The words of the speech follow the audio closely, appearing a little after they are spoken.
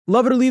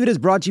Love It or Leave It is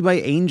brought to you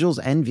by Angel's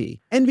Envy.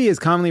 Envy is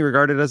commonly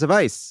regarded as a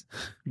vice,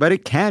 but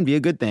it can be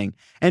a good thing.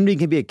 Envy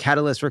can be a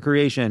catalyst for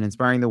creation,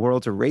 inspiring the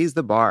world to raise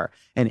the bar.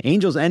 And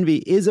Angel's Envy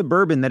is a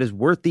bourbon that is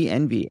worth the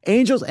envy.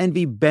 Angel's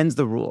Envy bends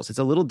the rules. It's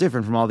a little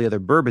different from all the other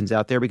bourbons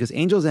out there because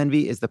Angel's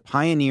Envy is the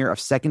pioneer of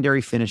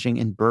secondary finishing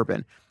in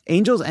bourbon.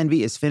 Angel's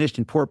Envy is finished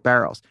in port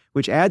barrels,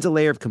 which adds a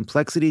layer of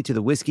complexity to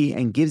the whiskey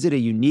and gives it a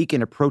unique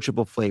and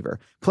approachable flavor.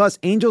 Plus,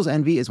 Angel's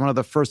Envy is one of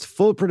the first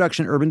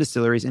full-production urban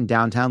distilleries in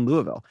downtown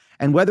Louisville.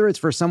 And whether it's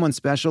for someone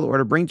special or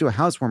to bring to a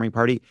housewarming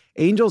party,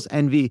 Angel's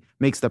Envy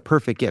makes the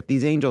perfect gift.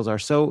 These angels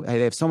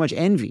they have so much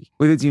envy.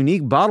 With its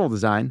unique bottle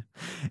design,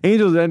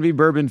 Angel's Envy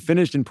bourbon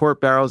finished in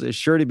port barrels is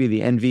sure to be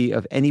the envy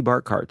of any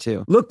bar cart,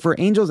 too. Look for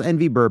Angel's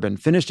Envy bourbon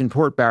finished in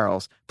port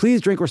barrels.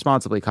 Please drink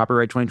responsibly.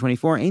 Copyright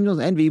 2024, Angel's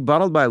Envy,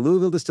 bottled by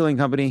Louisville Distilling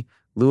Company,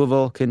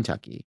 Louisville,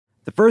 Kentucky.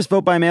 The first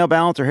vote-by-mail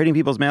ballots are hitting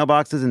people's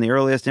mailboxes, and the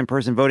earliest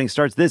in-person voting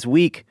starts this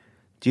week.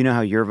 Do you know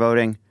how you're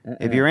voting?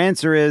 If your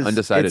answer is,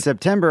 undecided. It's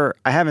September,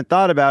 I haven't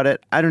thought about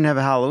it, I don't have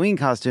a Halloween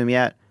costume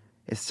yet,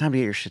 it's time to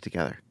get your shit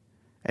together.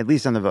 At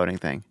least on the voting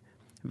thing.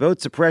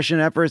 Vote suppression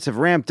efforts have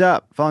ramped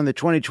up following the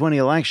 2020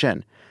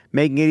 election,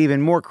 making it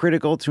even more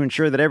critical to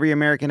ensure that every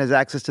American has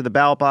access to the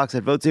ballot box.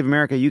 At Vote Save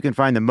America, you can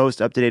find the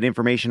most up-to-date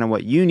information on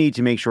what you need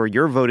to make sure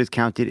your vote is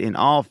counted in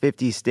all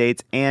 50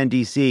 states and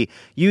D.C.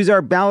 Use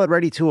our Ballot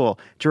Ready tool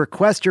to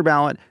request your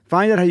ballot,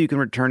 find out how you can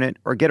return it,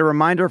 or get a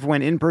reminder for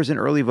when in-person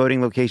early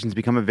voting locations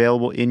become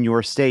available in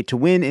your state to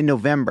win in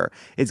November.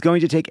 It's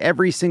going to take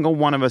every single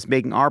one of us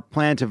making our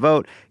plan to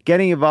vote,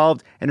 getting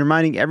involved, and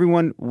reminding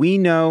everyone we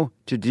know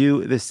to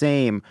do the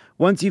same.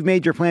 Once you've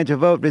made your plan to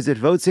vote, visit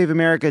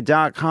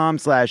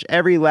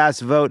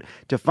votesaveamerica.com/everylastvote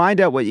to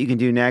find out what you can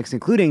do next,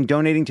 including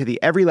donating to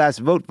the Every Last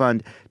Vote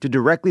Fund to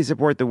directly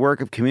support the work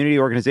of community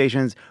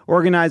organizations,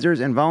 organizers,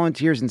 and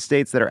volunteers in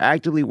states that are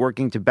actively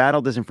working to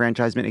battle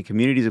disenfranchisement in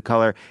communities of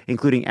color,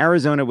 including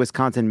Arizona,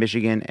 Wisconsin,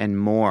 Michigan, and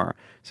more.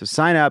 So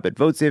sign up at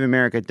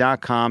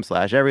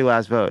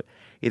votesaveamerica.com/everylastvote.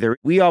 Either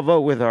we all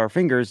vote with our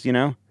fingers,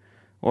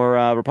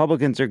 or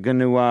Republicans are going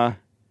to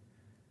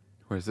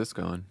Where's this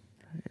going?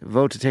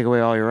 vote to take away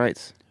all your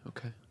rights.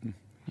 Okay. And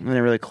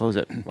then really close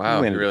it.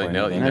 Wow, you really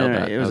nailed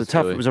that. It was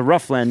it was a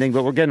rough landing,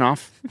 but we're getting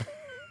off.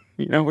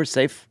 We're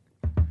safe.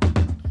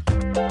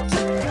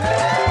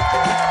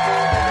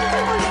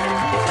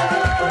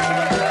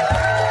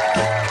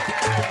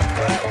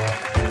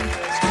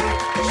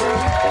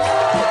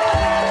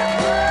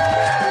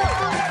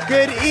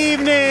 Good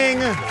evening,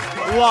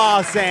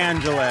 Los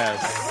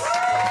Angeles.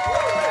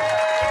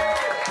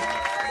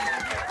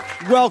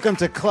 Welcome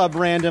to Club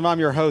Random. I'm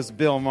your host,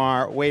 Bill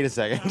Maher. Wait a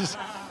second.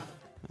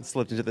 I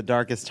slipped into the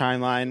darkest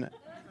timeline.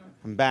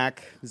 I'm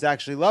back. It's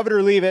actually Love It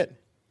or Leave It,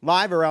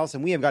 live or else,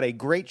 and we have got a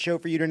great show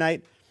for you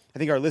tonight. I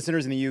think our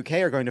listeners in the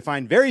UK are going to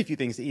find very few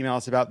things to email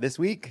us about this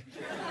week.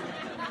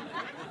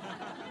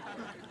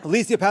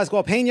 Alicia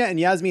Pascual Pena and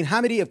Yasmin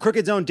Hamidi of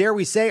Crooked Zone, dare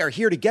we say, are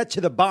here to get to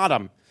the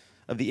bottom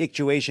of the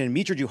ictuation.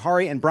 Mitra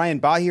Juhari and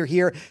Brian Bahir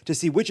here to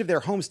see which of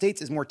their home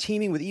states is more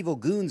teeming with evil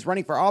goons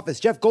running for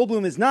office. Jeff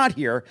Goldblum is not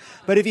here,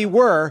 but if he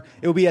were,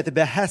 it would be at the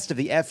behest of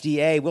the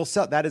FDA.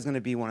 That is going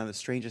to be one of the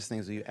strangest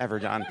things we've ever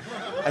done.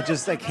 I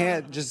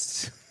can't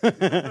just...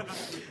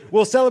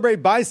 We'll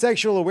celebrate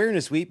Bisexual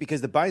Awareness Week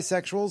because the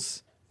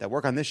bisexuals that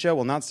work on this show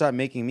will not stop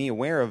making me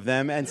aware of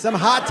them, and some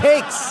hot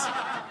takes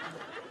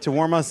to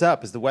warm us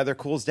up as the weather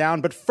cools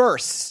down. But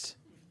first,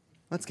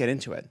 let's get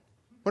into it.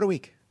 What a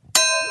week.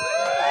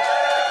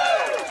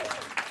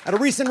 At a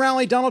recent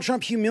rally, Donald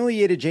Trump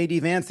humiliated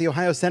J.D. Vance, the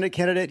Ohio Senate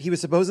candidate he was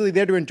supposedly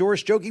there to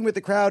endorse, joking with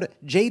the crowd,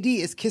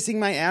 "J.D. is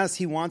kissing my ass.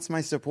 He wants my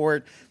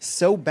support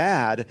so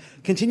bad."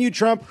 Continued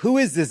Trump, "Who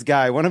is this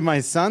guy? One of my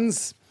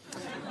sons?"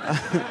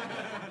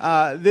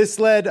 This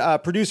led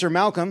producer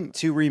Malcolm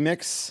to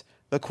remix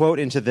the quote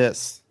into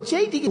this.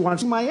 "J.D.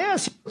 wants my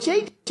ass.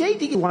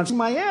 J.D. wants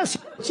my ass.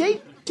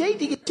 J.D.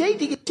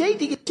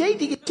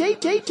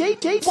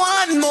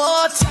 One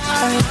more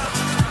time."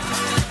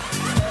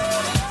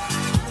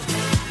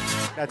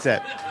 That's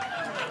it.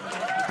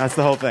 That's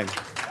the whole thing.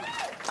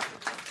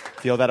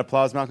 Feel that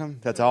applause, Malcolm?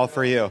 That's all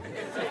for you.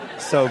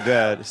 So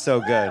good, so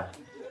good,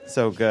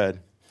 so good.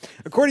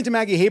 According to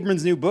Maggie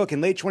Haberman's new book,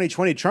 in late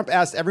 2020, Trump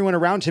asked everyone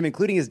around him,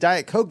 including his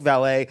Diet Coke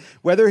valet,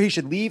 whether he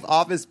should leave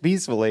office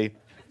peacefully.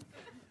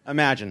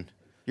 Imagine,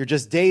 you're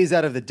just days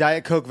out of the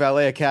Diet Coke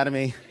Valet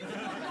Academy.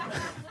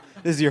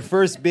 This is your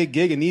first big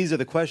gig, and these are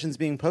the questions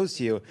being posed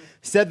to you.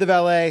 Said the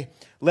valet,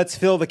 "Let's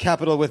fill the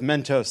Capitol with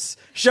Mentos.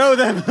 Show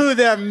them who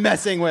they're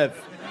messing with."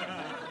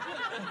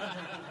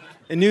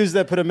 In news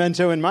that put a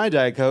Mento in my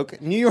Diet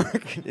Coke, New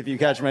York, if you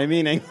catch my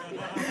meaning.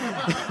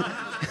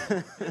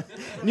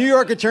 New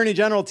York Attorney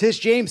General Tish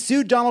James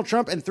sued Donald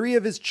Trump and 3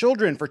 of his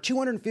children for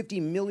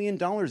 $250 million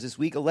this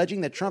week,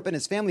 alleging that Trump and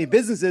his family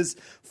businesses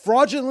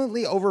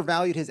fraudulently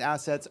overvalued his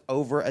assets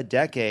over a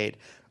decade.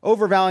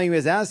 Overvaluing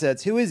his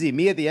assets? Who is he?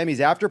 Me at the Emmys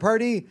after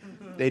party?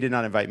 They did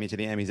not invite me to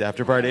the Emmys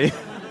after party.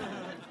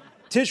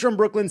 Tish from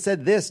Brooklyn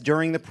said this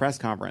during the press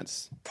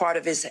conference. Part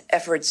of his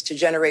efforts to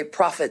generate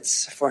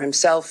profits for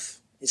himself,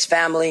 his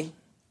family, and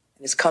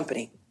his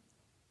company.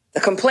 The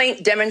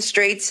complaint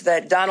demonstrates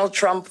that Donald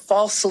Trump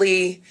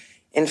falsely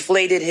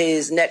inflated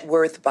his net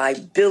worth by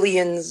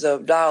billions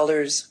of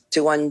dollars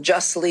to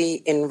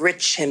unjustly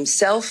enrich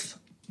himself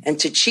and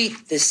to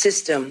cheat the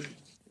system,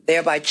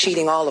 thereby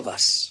cheating all of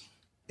us.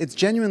 It's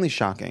genuinely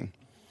shocking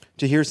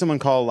to hear someone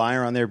call a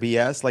liar on their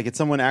BS. Like, if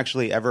someone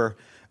actually ever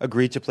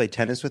agreed to play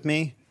tennis with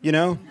me, you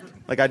know?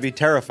 Like, I'd be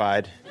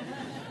terrified.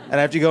 And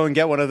I have to go and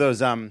get one of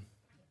those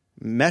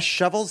mesh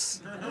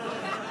shovels.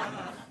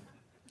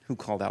 Who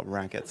called out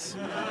rackets?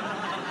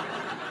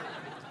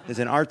 There's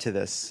an art to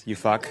this, you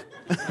fuck.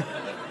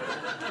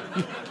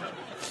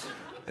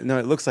 No,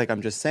 it looks like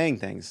I'm just saying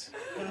things.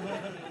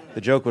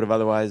 The joke would have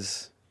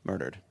otherwise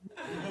murdered.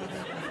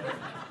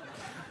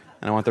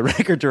 And I want the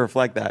record to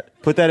reflect that.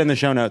 Put that in the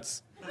show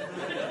notes.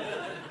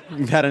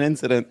 We've had an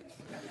incident.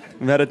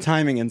 We've had a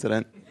timing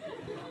incident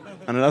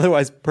on an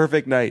otherwise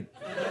perfect night.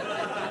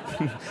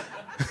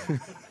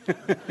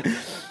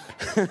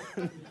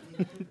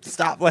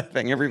 Stop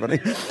laughing, everybody.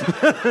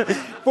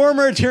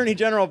 Former Attorney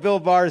General Bill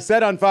Barr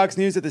said on Fox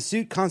News that the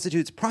suit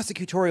constitutes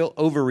prosecutorial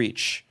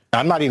overreach.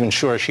 I'm not even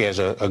sure she has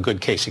a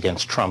good case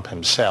against Trump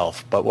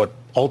himself, but what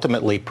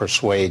ultimately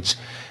persuades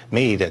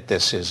me that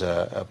this is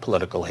a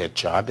political hit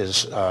job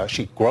is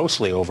she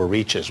grossly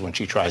overreaches when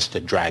she tries to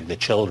drag the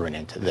children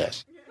into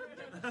this.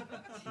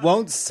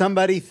 Won't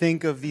somebody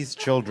think of these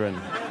children?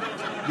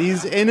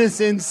 These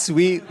innocent,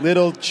 sweet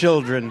little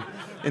children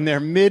in their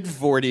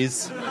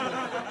mid-40s.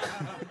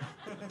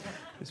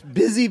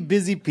 Busy,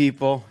 busy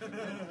people.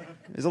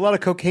 There's a lot of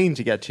cocaine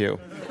to get to.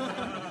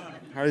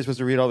 How are you supposed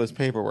to read all this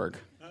paperwork?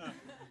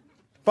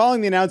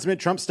 Following the announcement,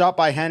 Trump stopped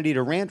by Hannity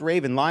to rant,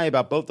 rave, and lie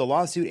about both the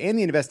lawsuit and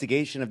the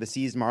investigation of the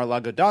seized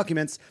Mar-a-Lago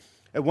documents,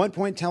 at one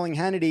point telling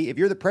Hannity, if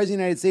you're the President of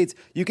the United States,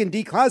 you can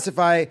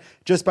declassify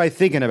just by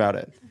thinking about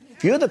it.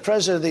 If you're the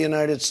President of the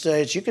United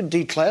States, you can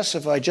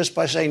declassify just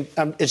by saying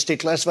it's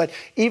declassified,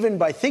 even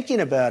by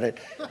thinking about it.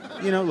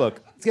 You know,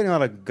 look, it's getting a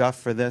lot of guff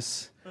for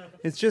this.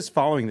 It's just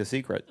following the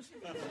secret.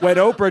 When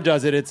Oprah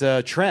does it, it's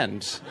a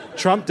trend.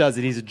 Trump does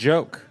it, he's a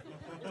joke.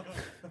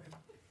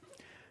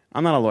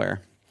 I'm not a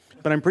lawyer,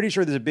 but I'm pretty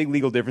sure there's a big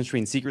legal difference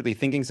between secretly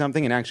thinking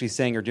something and actually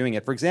saying or doing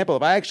it. For example,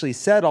 if I actually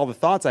said all the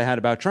thoughts I had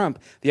about Trump,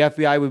 the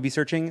FBI would be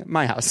searching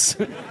my house.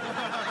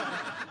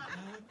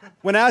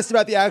 When asked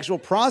about the actual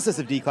process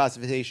of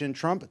declassification,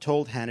 Trump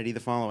told Hannity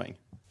the following.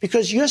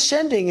 Because you're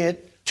sending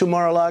it to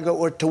Mar-a-Lago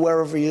or to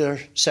wherever you're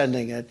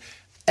sending it.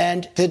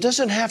 And there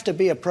doesn't have to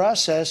be a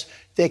process.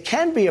 There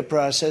can be a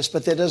process,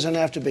 but there doesn't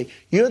have to be.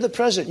 You're the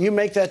president. You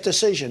make that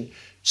decision.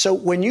 So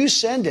when you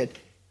send it,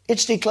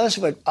 it's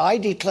declassified. I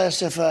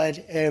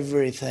declassified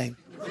everything.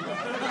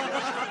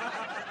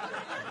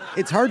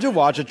 It's hard to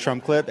watch a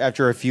Trump clip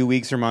after a few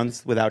weeks or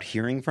months without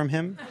hearing from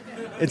him.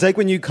 It's like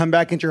when you come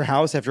back into your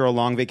house after a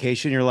long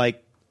vacation, you're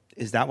like,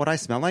 is that what I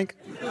smell like?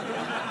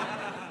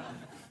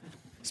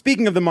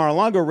 Speaking of the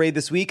Mar-a-Lago raid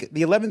this week,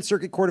 the 11th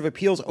Circuit Court of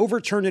Appeals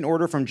overturned an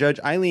order from Judge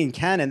Eileen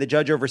Cannon, the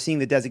judge overseeing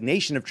the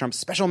designation of Trump's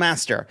special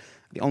master.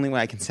 The only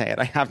way I can say it.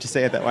 I have to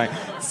say it that way.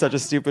 It's such a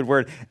stupid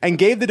word. And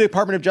gave the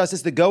Department of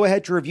Justice the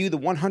go-ahead to review the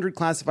 100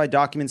 classified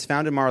documents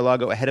found in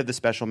Mar-a-Lago ahead of the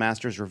special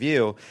master's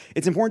review.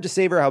 It's important to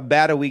savor how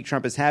bad a week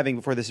Trump is having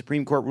before the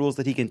Supreme Court rules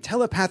that he can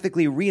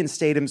telepathically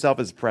reinstate himself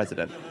as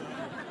president.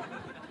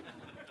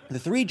 The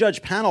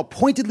three-judge panel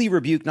pointedly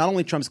rebuked not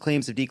only Trump's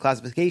claims of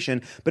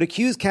declassification, but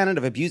accused Cannon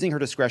of abusing her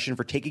discretion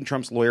for taking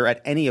Trump's lawyer at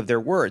any of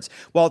their words.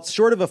 While it's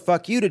sort of a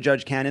fuck you to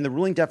Judge Cannon, the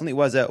ruling definitely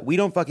was a we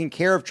don't fucking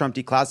care if Trump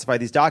declassified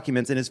these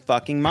documents in his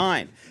fucking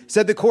mind.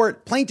 Said the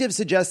court, plaintiffs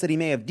suggest that he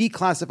may have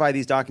declassified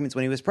these documents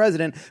when he was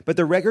president, but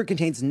the record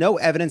contains no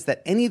evidence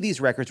that any of these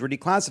records were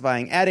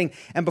declassifying, adding,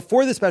 and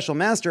before the special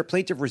master,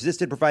 plaintiff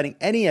resisted providing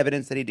any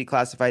evidence that he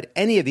declassified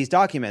any of these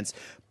documents.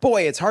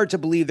 Boy, it's hard to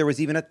believe there was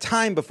even a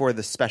time before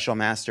the special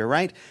master,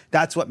 right?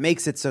 That's what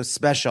makes it so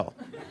special.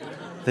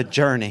 The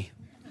journey.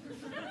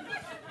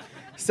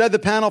 Said the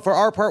panel, for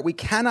our part, we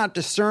cannot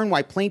discern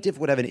why plaintiff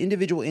would have an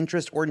individual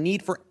interest or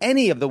need for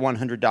any of the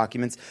 100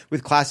 documents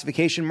with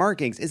classification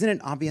markings. Isn't it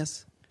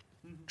obvious?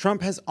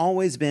 Trump has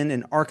always been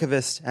an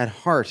archivist at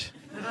heart.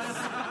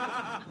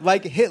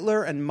 Like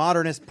Hitler and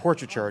modernist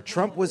portraiture,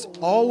 Trump was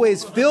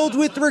always filled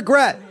with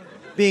regret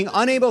being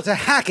unable to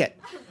hack it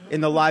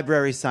in the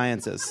library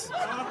sciences.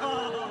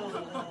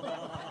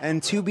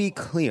 And to be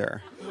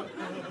clear,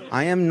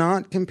 I am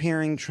not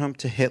comparing Trump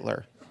to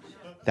Hitler.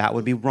 That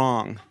would be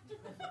wrong.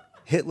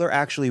 Hitler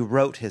actually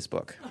wrote his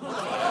book.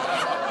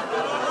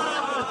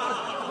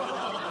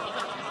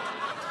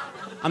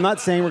 I'm not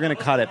saying we're going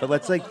to cut it, but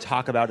let's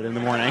talk about it in the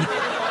morning.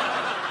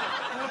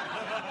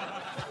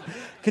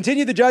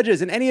 Continue the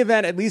judges. In any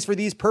event, at least for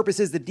these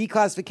purposes, the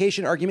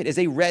declassification argument is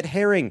a red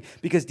herring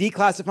because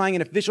declassifying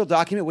an official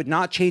document would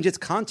not change its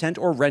content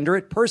or render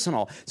it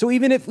personal. So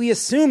even if we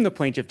assume the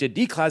plaintiff did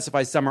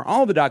declassify some or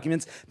all of the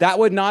documents, that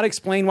would not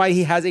explain why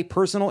he has a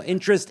personal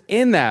interest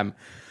in them.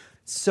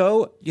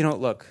 So,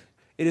 look,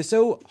 It is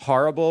so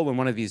horrible when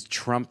one of these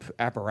Trump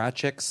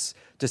apparatchiks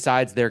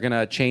decides they're going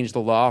to change the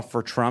law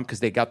for Trump because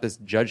they got this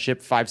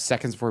judgeship 5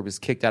 seconds before he was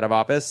kicked out of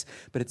office.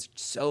 But it's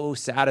so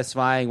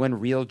satisfying when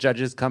real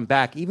judges come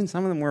back. Even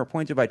some of them were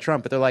appointed by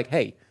Trump, but they're like,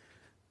 hey,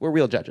 we're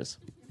real judges.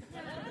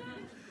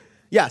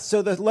 Yeah,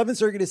 so the 11th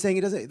Circuit is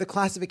saying the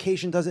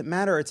classification doesn't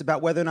matter. It's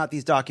about whether or not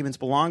these documents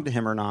belong to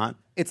him or not.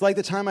 It's like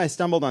the time I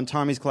stumbled on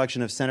Tommy's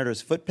collection of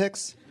senators' foot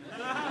pics.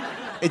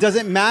 It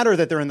doesn't matter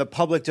that they're in the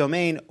public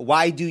domain.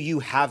 Why do you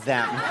have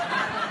them?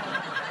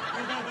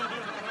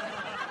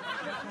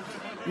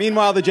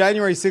 Meanwhile, the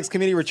January 6th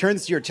committee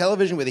returns to your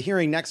television with a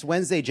hearing next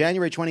Wednesday,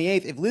 January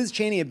 28th. If Liz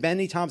Cheney and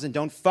Benny Thompson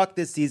don't fuck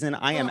this season,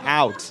 I am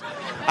out.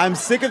 I'm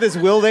sick of this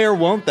will they or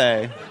won't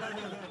they.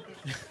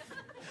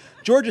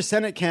 Georgia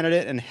Senate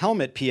candidate and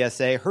helmet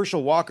PSA,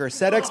 Herschel Walker,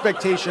 set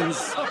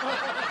expectations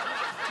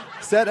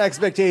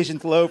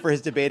low for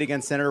his debate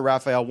against Senator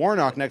Raphael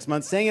Warnock next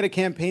month, saying at a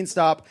campaign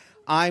stop,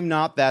 I'm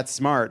not that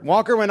smart.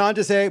 Walker went on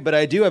to say, but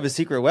I do have a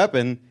secret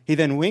weapon. He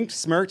then winked,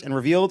 smirked, and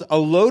revealed a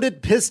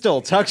loaded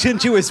pistol tucked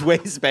into his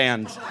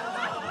waistband.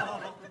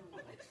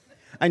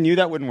 I knew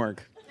that wouldn't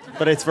work,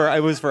 but it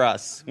was for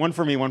us. One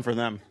for me, one for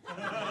them.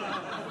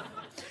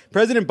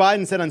 President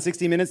Biden said on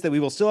 60 Minutes that we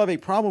will still have a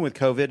problem with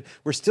COVID.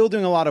 We're still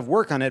doing a lot of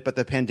work on it, but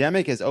the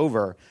pandemic is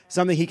over.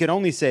 Something he could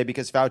only say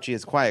because Fauci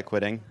is quiet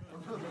quitting.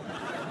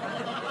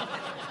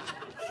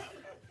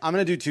 I'm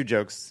going to do 2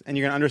 jokes, and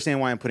you're going to understand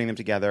why I'm putting them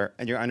together,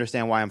 and you're going to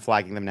understand why I'm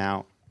flagging them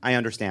now. I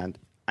understand.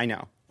 I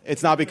know.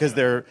 It's not because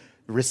they're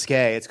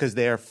risque. It's because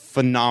they are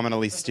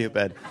phenomenally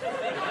stupid.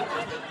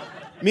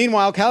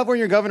 Meanwhile,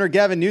 California Governor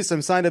Gavin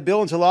Newsom signed a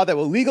bill into law that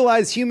will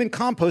legalize human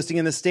composting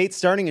in the state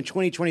starting in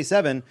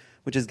 2027,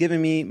 which has given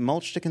me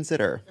much to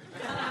consider.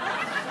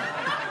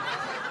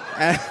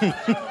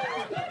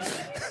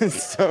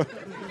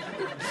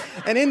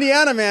 An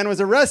Indiana man was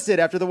arrested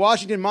after the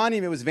Washington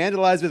Monument was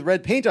vandalized with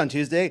red paint on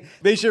Tuesday.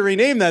 They should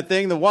rename that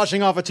thing the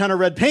Washing Off a Ton of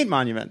Red Paint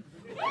Monument.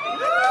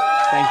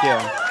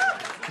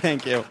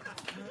 Thank you.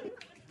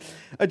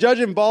 A judge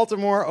in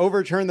Baltimore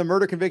overturned the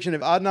murder conviction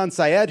of Adnan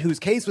Syed, whose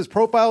case was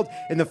profiled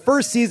in the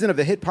first season of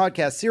the hit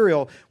podcast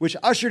Serial, which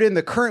ushered in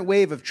the current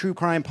wave of true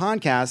crime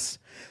podcasts.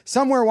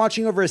 Somewhere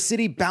watching over a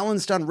city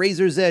balanced on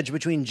razor's edge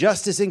between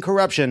justice and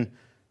corruption,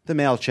 the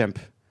MailChimp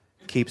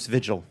keeps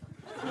vigil.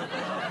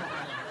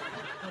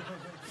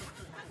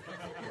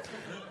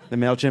 The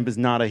MailChimp is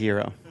not a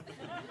hero.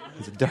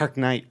 It's a dark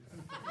night.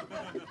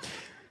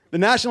 The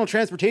National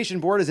Transportation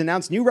Board has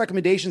announced new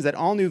recommendations that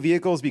all new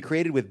vehicles be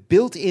created with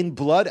built-in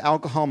blood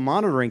alcohol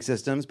monitoring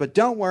systems, but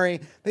don't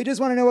worry, they just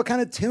want to know what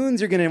kind of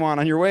tunes you're going to want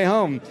on your way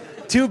home.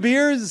 2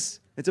 beers,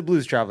 it's a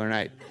Blues Traveler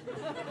night.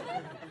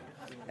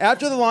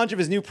 After the launch of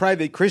his new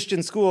private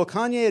Christian school,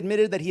 Kanye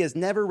admitted that he has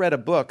never read a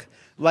book,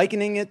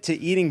 likening it to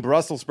eating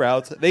Brussels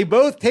sprouts. They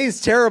both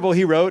taste terrible,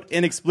 he wrote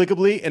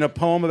inexplicably in a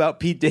poem about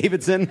Pete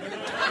Davidson.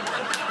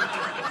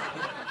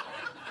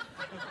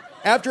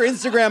 After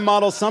Instagram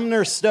model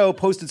Sumner Stowe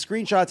posted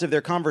screenshots of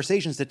their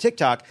conversations to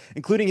TikTok,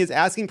 including his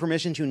asking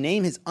permission to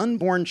name his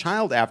unborn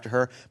child after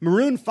her,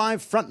 Maroon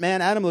 5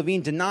 frontman Adam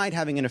Levine denied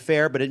having an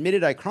affair, but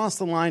admitted, I crossed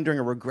the line during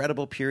a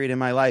regrettable period in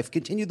my life.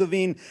 Continued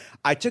Levine,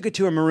 I took it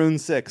to a Maroon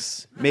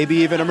 6, maybe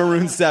even a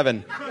Maroon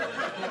 7,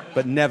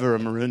 but never a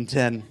Maroon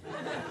 10.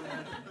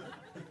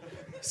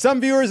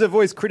 Some viewers have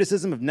voiced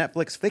criticism of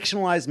Netflix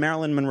fictionalized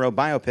Marilyn Monroe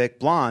biopic,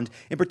 Blonde,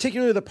 in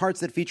particular the parts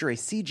that feature a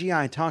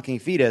CGI talking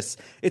fetus.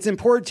 It's in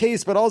poor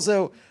taste, but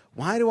also,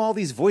 why do all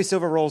these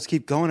voiceover roles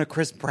keep going to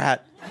Chris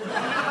Pratt?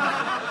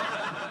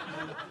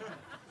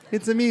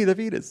 It's a me, the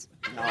fetus.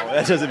 No,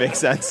 that doesn't make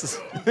sense.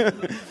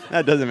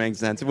 That doesn't make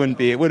sense. It wouldn't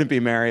be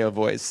Mario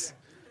voice,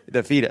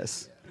 the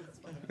fetus.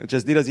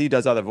 He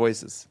does other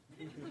voices.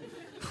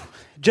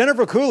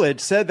 Jennifer Coolidge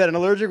said that an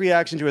allergic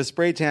reaction to a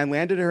spray tan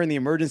landed her in the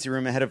emergency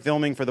room ahead of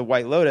filming for The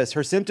White Lotus.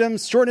 Her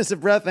symptoms, shortness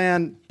of breath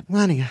and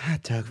wanting a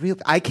hot dog.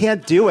 I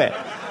can't do it.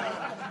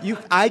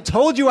 I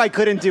told you I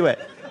couldn't do it.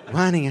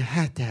 Wanting a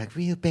hot dog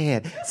real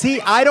bad.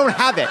 See, I don't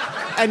have it.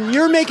 And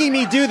you're making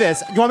me do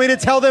this. You want me to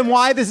tell them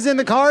why this is in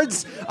the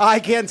cards? I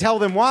can't tell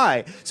them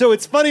why. So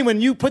it's funny when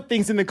you put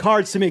things in the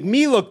cards to make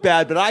me look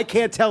bad, but I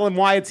can't tell them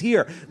why it's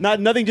here.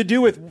 Nothing to do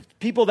with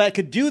people that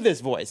could do this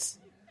voice.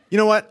 You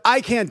know what?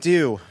 I can't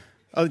do...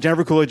 Oh,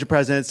 Jennifer Coolidge,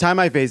 president. It's time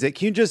I face it.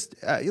 Can you just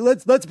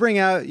let's bring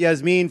out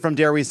Yasmin from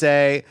Dare We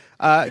Say?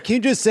 Can you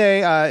just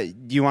say,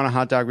 do you want a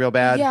hot dog real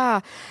bad? Yeah,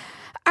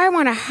 I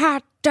want a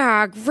hot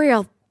dog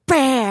real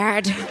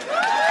bad.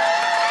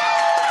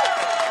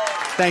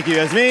 Thank you,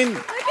 Yasmin.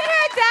 Look at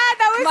her dad.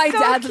 That was My so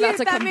dad's cute. about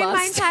to That made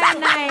my combust. entire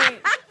night.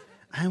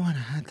 I want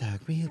a hot dog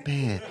real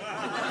bad.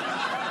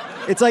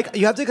 It's like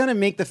you have to kind of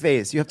make the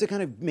face. You have to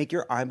kind of make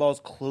your eyeballs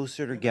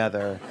closer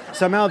together.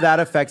 Somehow that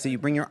affects it. You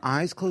bring your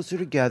eyes closer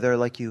together,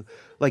 like you're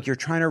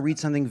trying to read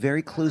something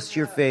very close to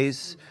your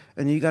face,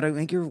 and then you got to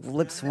make your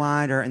lips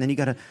wider, and then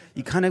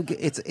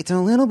it's a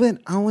little bit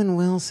Owen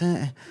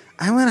Wilson.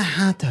 I want a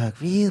hot dog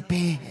real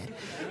bad.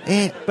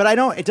 But I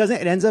don't. It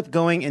doesn't. It ends up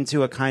going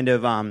into a kind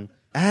of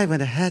I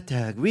want a hot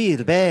dog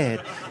real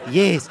bad.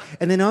 Yes.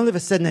 And then all of a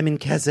sudden I'm in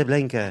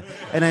Casablanca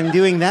and I'm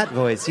doing that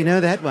voice. You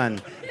know that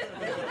one?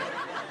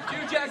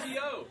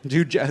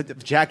 Do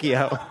Jackie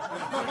O.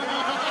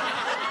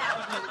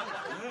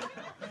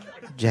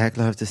 Jack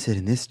loves to sit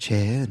in this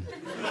chair and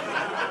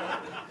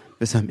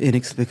for some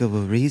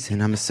inexplicable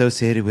reason, I'm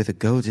associated with a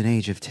golden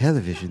age of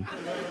television.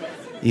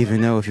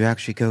 Even though if you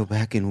actually go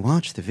back and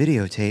watch the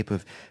videotape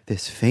of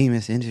this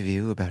famous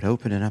interview about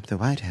opening up the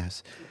White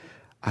House,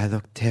 I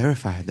looked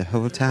terrified the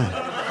whole time.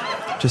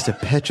 Just a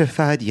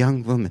petrified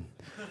young woman.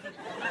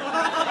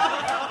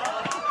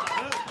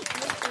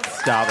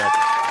 Stop it.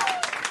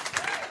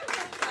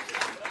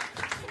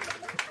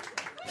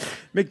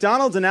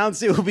 McDonald's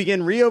announced it will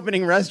begin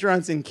reopening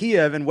restaurants in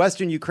Kiev and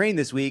western Ukraine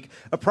this week,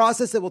 a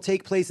process that will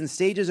take place in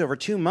stages over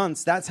 2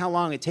 months. That's how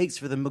long it takes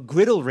for the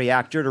McGriddle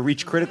reactor to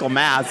reach critical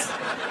mass.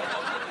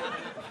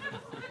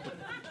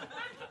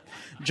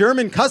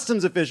 German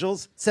customs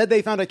officials said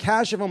they found a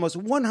cache of almost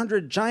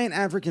 100 giant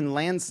African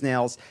land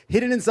snails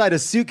hidden inside a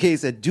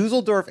suitcase at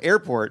Dusseldorf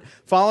Airport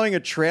following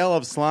a trail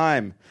of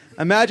slime.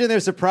 Imagine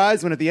their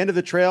surprise when at the end of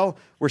the trail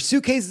were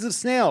suitcases of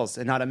snails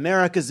and not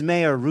America's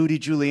Mayor Rudy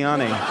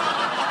Giuliani.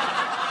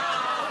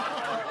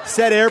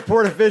 Said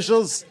airport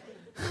officials,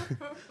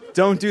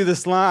 don't do the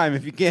slime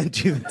if you can't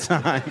do the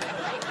time.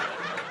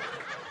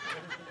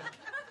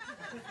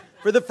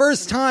 For the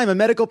first time, a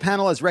medical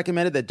panel has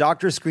recommended that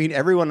doctors screen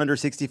everyone under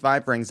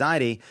 65 for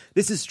anxiety.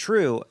 This is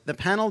true. The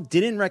panel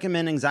didn't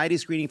recommend anxiety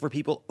screening for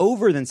people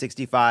over than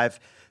 65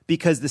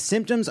 because the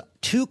symptoms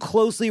too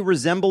closely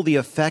resemble the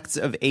effects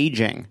of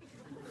aging.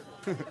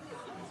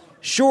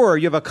 Sure,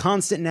 you have a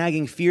constant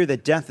nagging fear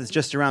that death is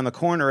just around the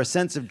corner, a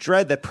sense of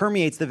dread that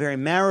permeates the very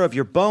marrow of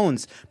your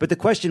bones. But the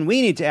question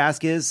we need to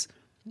ask is,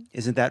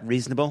 isn't that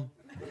reasonable?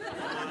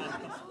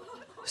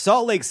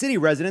 Salt Lake City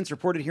residents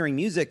reported hearing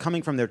music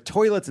coming from their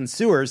toilets and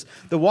sewers.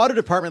 The water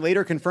department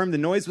later confirmed the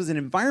noise was an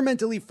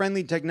environmentally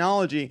friendly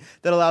technology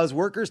that allows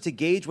workers to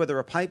gauge whether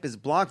a pipe is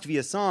blocked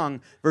via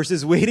song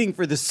versus waiting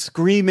for the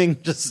screaming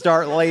to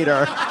start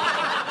later.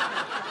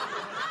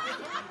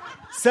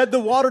 Said the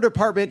water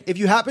department, if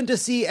you happen to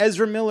see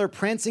Ezra Miller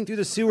prancing through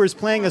the sewers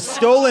playing a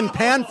stolen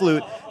pan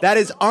flute that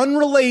is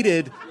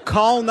unrelated,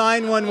 call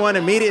 911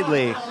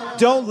 immediately.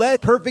 Don't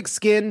let perfect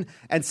skin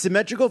and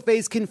symmetrical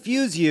face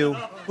confuse you.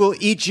 We'll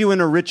eat you in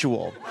a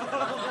ritual.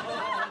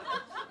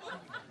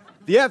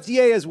 The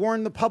FDA has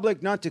warned the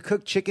public not to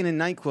cook chicken in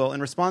NyQuil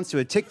in response to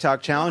a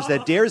TikTok challenge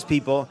that dares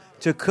people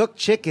to cook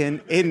chicken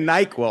in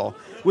NyQuil,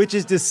 which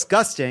is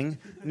disgusting.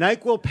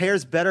 NyQuil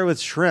pairs better with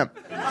shrimp.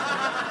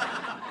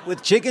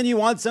 With chicken, you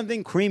want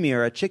something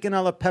creamier, a chicken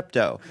a la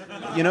Pepto.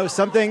 You know,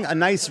 a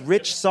nice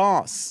rich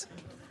sauce.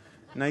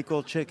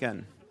 NyQuil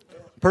chicken.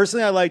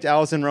 Personally, I liked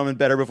Allison Roman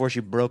better before she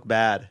broke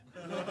bad.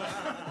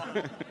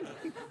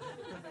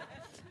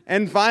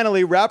 And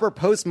finally, rapper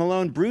Post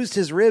Malone bruised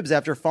his ribs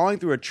after falling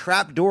through a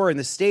trap door in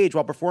the stage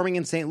while performing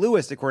in St.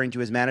 Louis, according to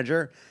his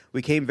manager.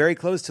 We came very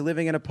close to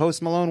living in a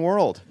Post Malone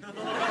world.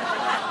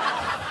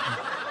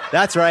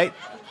 That's right.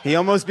 He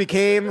almost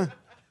became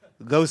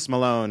Ghost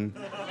Malone.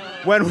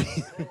 When we...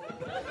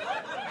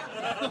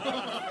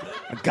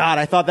 God,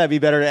 I thought that'd be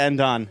better to end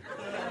on.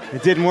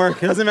 It didn't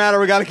work. It doesn't matter.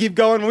 We got to keep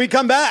going. When we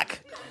come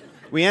back,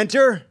 we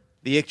enter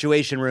the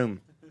Ictuation Room.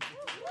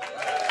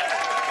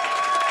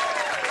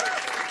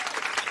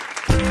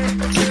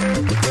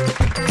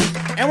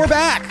 And we're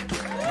back.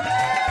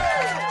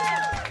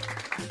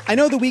 I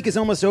know the week is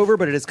almost over,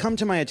 but it has come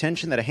to my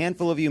attention that a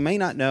handful of you may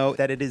not know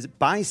that it is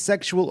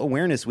Bisexual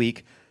Awareness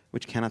Week,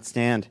 which cannot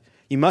stand.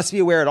 You must be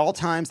aware at all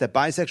times that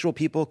bisexual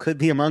people could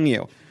be among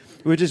you,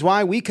 which is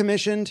why we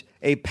commissioned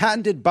a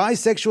patented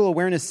bisexual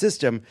awareness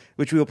system,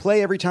 which we will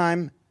play every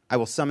time I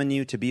will summon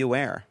you to be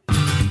aware.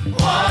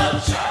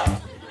 Watch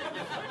out!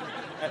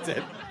 That's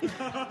it.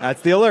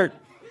 That's the alert.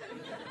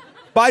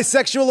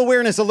 Bisexual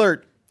awareness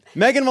alert.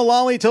 Megan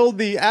Mullally told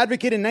The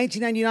Advocate in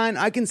 1999,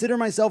 I consider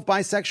myself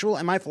bisexual,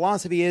 and my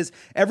philosophy is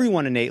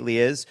everyone innately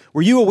is.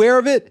 Were you aware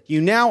of it?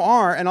 You now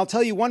are, and I'll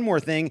tell you one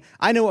more thing.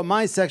 I know what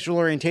my sexual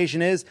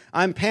orientation is.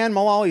 I'm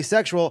pan-Mullally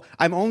sexual.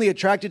 I'm only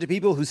attracted to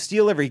people who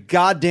steal every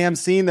goddamn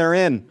scene they're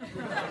in.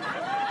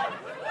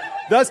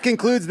 Thus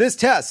concludes this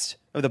test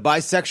of the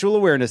Bisexual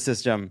Awareness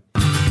System.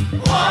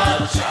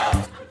 Watch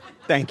out!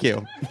 Thank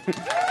you.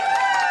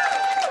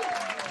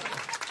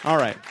 All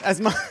right.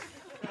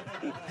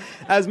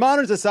 As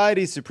modern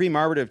society's supreme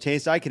arbiter of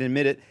taste, I can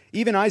admit it.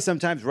 Even I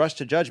sometimes rush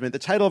to judgment. The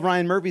title of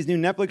Ryan Murphy's new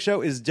Netflix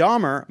show is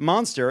Dahmer,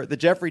 Monster, the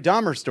Jeffrey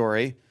Dahmer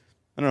story.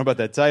 I don't know about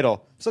that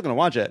title. I'm still going to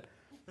watch it.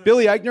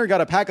 Billy Eichner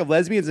got a pack of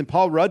lesbians and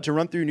Paul Rudd to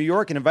run through New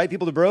York and invite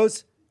people to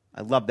bros.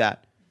 I love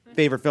that.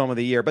 Favorite film of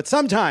the year. But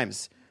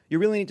sometimes you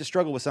really need to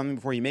struggle with something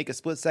before you make a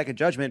split-second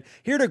judgment.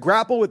 Here to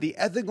grapple with the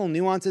ethical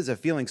nuances of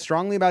feeling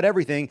strongly about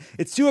everything,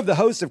 it's two of the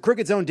hosts of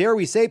Crooked's own Dare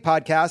We Say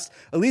podcast,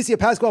 Alicia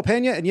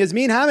Pascual-Pena and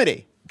Yasmeen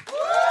Hamidi.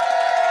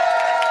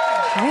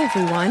 Hi,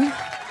 everyone.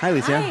 Hi,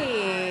 Alicia.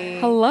 Hi.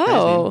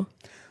 Hello.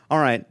 All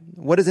right.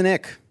 What is an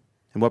ick,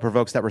 and what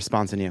provokes that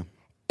response in you?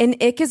 An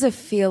ick is a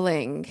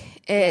feeling.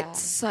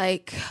 It's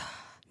like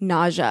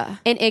nausea.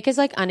 And ick is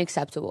like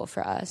unacceptable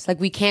for us. Like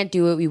we can't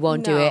do it, we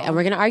won't do it, and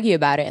we're gonna argue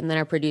about it, and then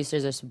our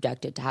producers are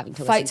subjected to having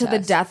to fight to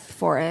listen the death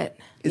for it.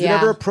 Is it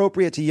ever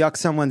appropriate to yuck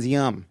someone's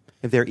yum?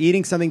 If they're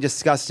eating something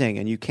disgusting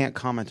and you can't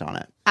comment on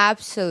it?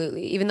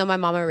 Absolutely. Even though my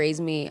mama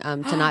raised me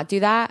to not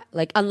do that,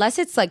 like unless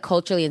it's like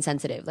culturally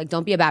insensitive, like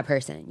don't be a bad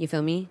person. You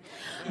feel me?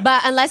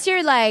 But unless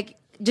you're like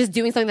just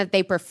doing something that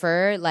they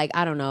prefer, like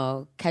I don't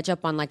know,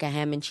 ketchup on like a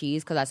ham and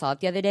cheese because I saw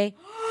it the other day.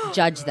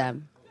 Judge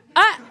them.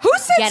 Who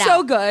said Get so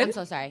out. good? I'm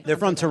so sorry. They're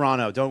from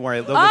Toronto. Don't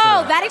worry. They'll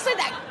That explains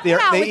that. They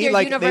with eat your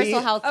like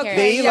universal health care.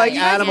 They eat like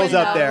animals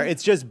up know. there.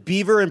 It's just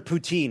beaver and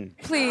poutine.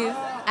 Please.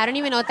 I don't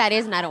even know what that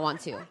is, and I don't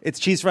want to. It's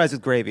cheese fries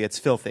with gravy. It's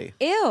filthy.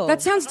 Ew.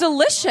 That sounds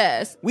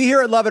delicious. We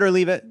here at Love It or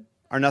Leave It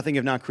are nothing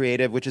if not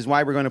creative, which is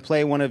why we're going to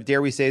play one of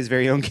Dare We Say's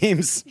very own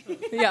games.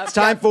 Yeah. It's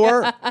time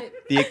for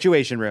the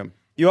Ictuation Room.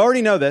 You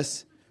already know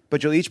this,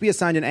 but you'll each be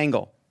assigned an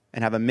angle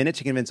and have a minute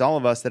to convince all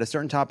of us that a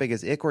certain topic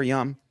is ick or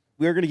yum.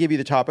 We're going to give you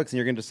the topics, and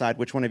you're going to decide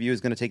which one of you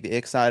is going to take the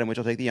ick side and which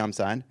will take the yum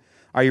side.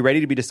 Are you ready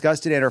to be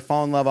disgusted and or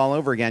fall in love all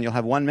over again? You'll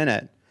have 1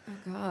 minute. Oh,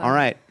 God. All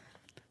right.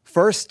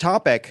 First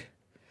topic,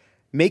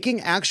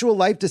 making actual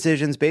life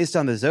decisions based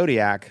on the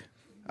zodiac.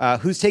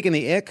 Who's taking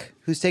the ick?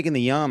 Who's taking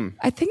the yum?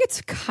 I think it's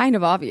kind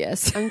of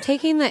obvious. I'm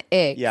taking the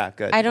ick. Yeah,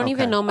 good. I don't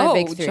even know my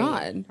big three.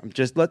 John.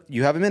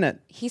 You have a minute.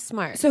 He's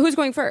smart. So who's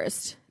going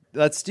first?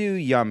 Let's do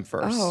yum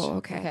first. Oh,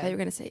 okay. I thought you were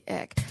going to say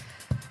ick.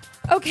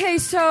 Okay,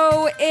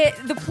 so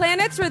the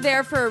planets were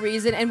there for a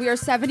reason, and we are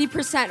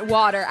 70%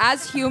 water.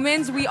 As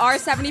humans, we are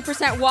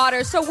 70%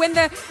 water. So when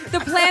the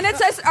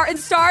planets and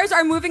stars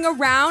are moving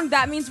around,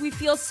 that means we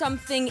feel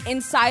something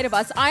inside of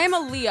us. I am a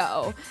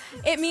Leo.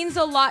 It means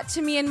a lot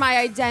to me in my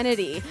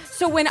identity.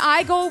 So when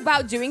I go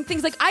about doing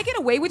things, like I get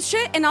away with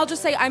shit, and I'll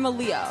just say I'm a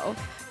Leo.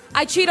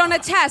 I cheat on a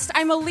test,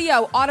 I'm a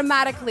Leo,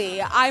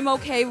 automatically. I'm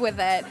okay with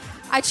it.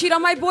 I cheat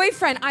on my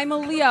boyfriend. I'm a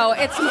Leo.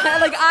 It's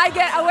like I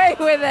get away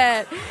with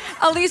it.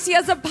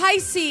 Alicia's a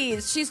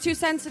Pisces. She's too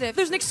sensitive.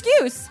 There's an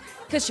excuse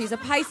because she's a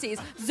Pisces.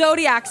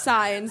 Zodiac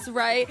signs,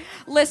 right?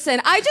 Listen,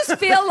 I just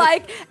feel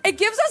like it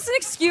gives us an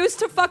excuse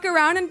to fuck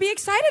around and be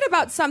excited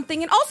about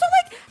something. And also,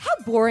 like, how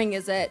boring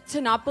is it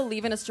to not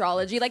believe in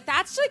astrology? Like,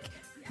 that's like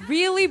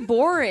really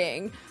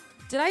boring.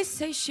 Did I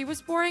say she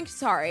was boring?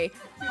 Sorry.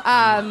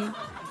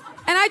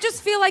 And I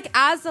just feel like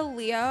as a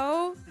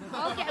Leo,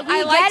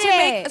 I like to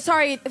make.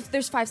 Sorry, if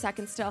there's 5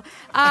 seconds still.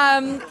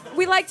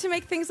 We like to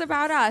make things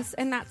about us,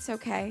 and that's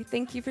okay.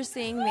 Thank you for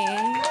seeing me.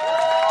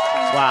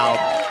 Wow.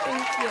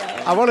 Thank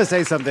you. I want to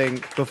say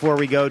something before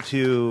we go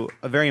to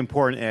a very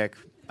important ick,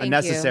 a Thank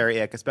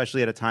necessary ick,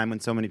 especially at a time when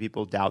so many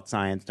people doubt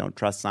science, don't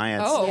trust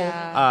science. Oh.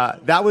 Yeah.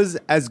 That was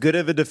as good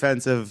of a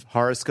defense of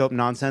horoscope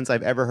nonsense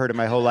I've ever heard in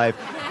my whole life.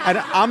 And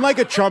I'm like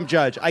a Trump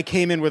judge. I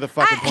came in with a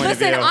fucking point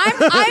Listen, of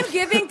view. I'm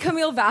giving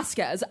Camille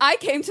Vasquez. I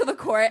came to the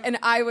court, and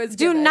I was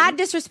Do given. not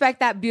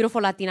disrespect that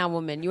beautiful Latina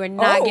woman. You are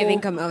not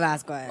giving Camille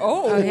Vasquez.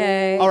 Oh.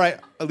 Okay. All right,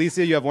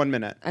 Alicia, you have 1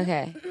 minute.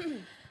 Okay.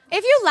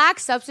 If you lack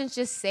substance,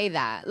 just say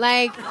that.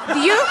 Like you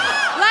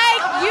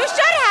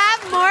should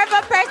have more of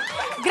a person.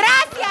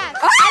 Gracias.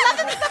 I love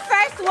that this is the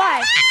first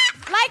one.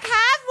 Like,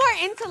 have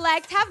more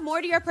intellect, have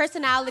more to your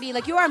personality.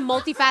 Like, you are a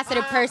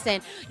multifaceted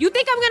person. You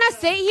think I'm gonna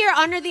sit here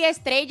under the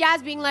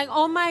estrellas being like,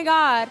 oh my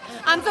God,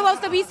 I'm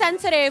supposed to be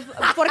sensitive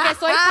porque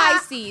soy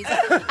Pisces.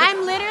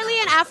 I'm literally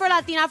an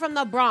Afro-Latina from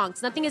the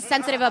Bronx. Nothing is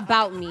sensitive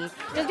about me.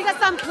 Just because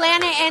some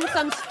planet and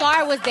some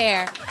star was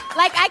there.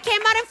 Like, I came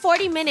out in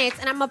 40 minutes,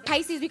 and I'm a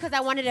Pisces because I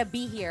wanted to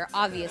be here,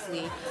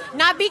 obviously.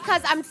 Not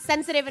because I'm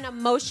sensitive and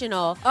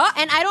emotional.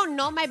 And I don't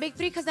know my big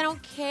three because I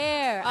don't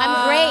care.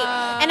 I'm great.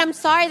 And I'm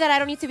sorry that I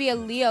don't need to be a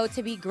Leo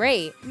to be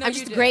great. No, I'm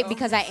just great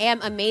because I am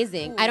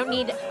amazing. I don't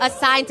need a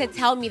sign to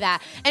tell me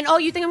that. And,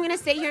 you think I'm going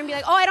to sit here and be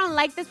like, I don't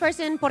like this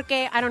person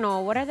porque, I don't know,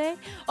 what are they?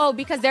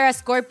 Because they're a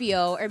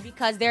Scorpio or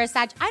because they're a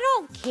Sag. I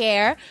don't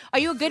care. Are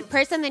you a good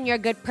person? Then you're a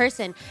good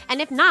person. And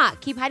if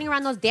not, keep hiding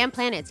around those damn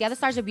planets. Yeah, the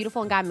stars are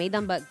beautiful and God made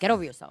them, but get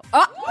over yourself.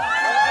 Okay.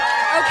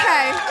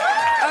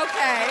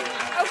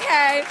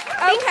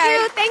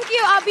 Thank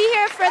you. I'll be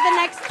here for the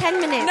next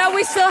 10 minutes. No,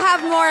 we still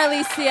have more,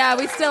 Alicia.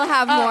 We still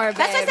have more, babe.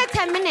 That's why I said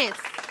 10 minutes.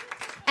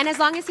 And as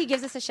long as he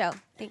gives us a show.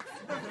 Thanks.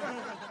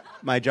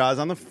 My jaw's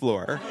on the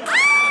floor.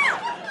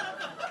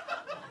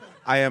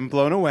 I am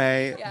blown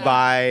away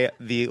by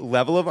the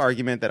level of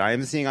argument that I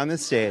am seeing on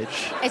this stage.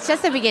 It's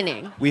just the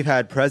beginning. We've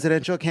had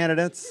presidential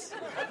candidates.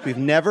 We've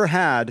never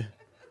had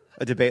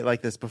a debate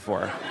like this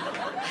before.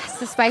 It's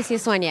the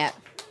spiciest one yet.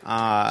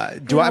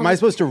 Am I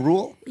supposed to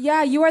rule?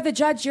 Yeah, you are the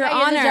judge, Your Yeah, you're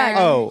the Honor. judge.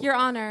 Oh. Your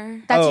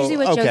Honor. That's usually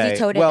what okay. Josie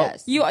Tota Well,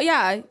 does. You're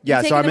Yeah,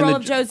 taking so I'm the in role the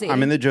of Josie.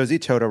 I'm in the Josie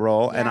Tota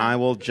role, and I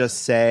will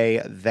just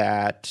say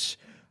that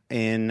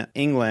in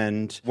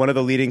England, one of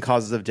the leading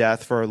causes of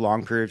death for a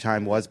long period of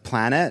time was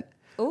planet.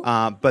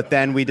 But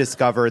then we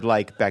discovered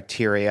like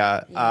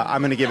bacteria.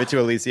 I'm going to give it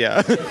to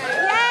Alicia.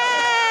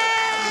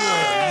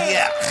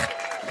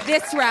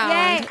 This round.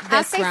 Yay. I'll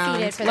This stay round.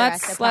 seated for the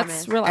rest, I Let's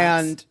promise. relax.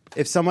 And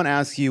if someone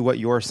asks you what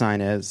your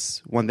sign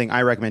is, one thing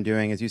I recommend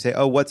doing is you say,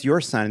 what's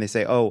your sign? And they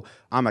say,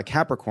 I'm a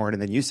Capricorn.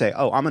 And then you say,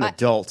 I'm an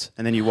adult.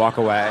 And then you walk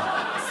away.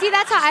 See,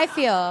 that's how I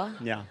feel.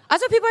 Yeah.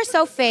 Also, people are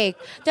so fake.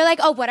 They're like,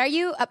 oh, what are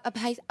you?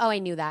 Oh, I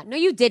knew that. No,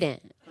 you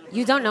didn't.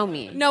 You don't know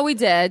me. No, we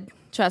did.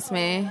 Trust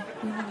me.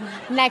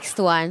 Next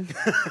one.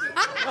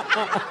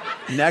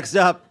 Next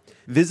up,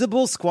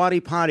 visible squatty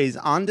potties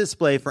on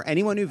display for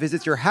anyone who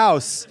visits your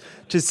house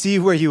to see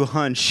where you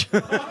hunch.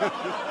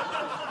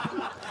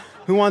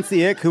 Who wants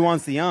the ick? Who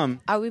wants the yum?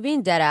 Are we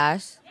being dead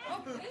ass?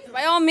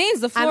 By all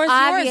means, the floor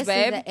I'm is yours, obviously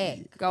babe. the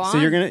ick. Go on. So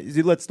you're gonna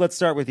let's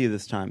start with you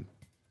this time.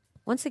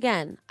 Once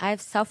again, I have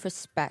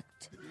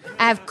self-respect.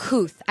 I have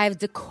couth. I have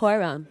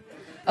decorum.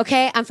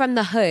 Okay? I'm from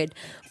the hood.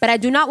 But I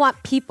do not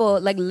want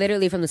people, like,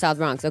 literally from the South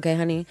Bronx. Okay,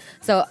 honey?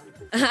 So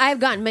I've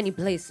gotten many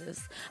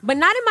places. But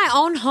not in my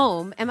own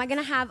home am I going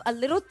to have a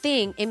little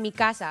thing in mi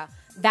casa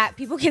that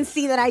people can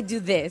see that I do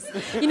this.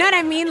 You know what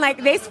I mean?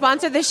 Like, they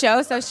sponsor the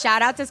show, so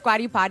shout out to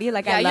Squatty Potty.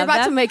 Like, I love you're about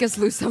them. to make us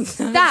lose some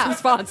Stop.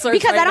 sponsors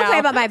Because right I don't now. play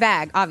about my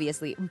bag,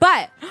 obviously.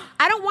 But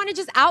I don't want to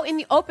just out in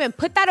the open.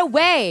 Put that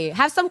away.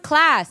 Have some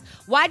class.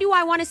 Why do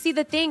I want to see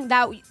the thing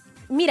that...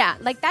 Mira,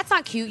 like, that's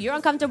not cute. You're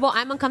uncomfortable.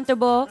 I'm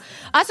uncomfortable.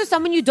 Also,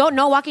 someone you don't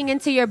know walking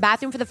into your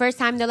bathroom for the first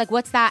time, they're like,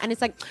 what's that? And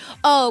it's like,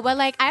 oh, well,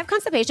 like, I have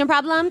constipation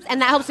problems,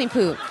 and that helps me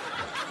poop.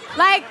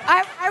 Like,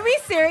 are we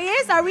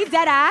serious? Are we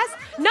dead ass?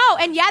 No,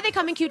 and yeah, they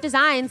come in cute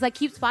designs. Like,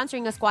 keep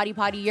sponsoring a Squatty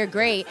Potty. You're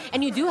great.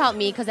 And you do help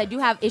me because I do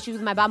have issues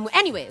with my bum.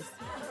 Anyways,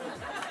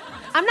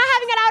 I'm not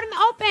having it out in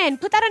the open.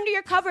 Put that under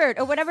your cupboard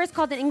or whatever it's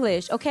called in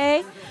English,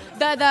 okay?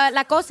 The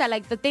la cosa,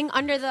 like the thing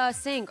under the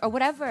sink or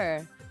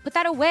whatever. Put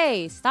that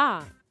away.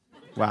 Stop.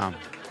 Wow.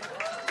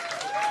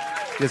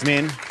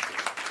 Yasmin,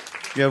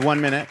 you have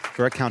 1 minute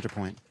for a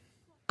counterpoint.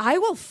 I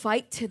will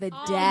fight to the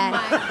death.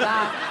 Oh my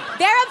God.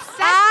 They're obsessed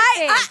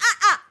with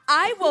it.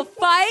 I will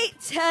fight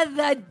to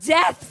the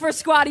death for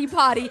Squatty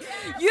Potty.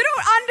 You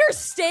don't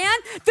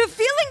understand the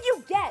feeling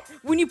you get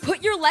when you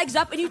put your legs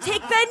up and you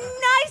take the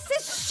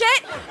nicest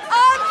shit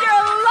of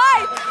your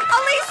life.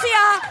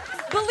 Alicia,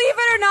 believe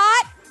it or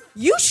not,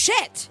 you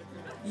shit.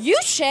 You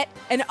shit,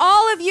 and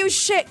all of you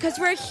shit, because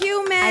we're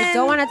human. I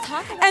don't want to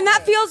talk about And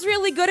that it. feels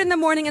really good in the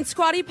morning, and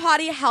Squatty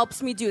Potty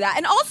helps me do that.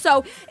 And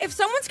also, if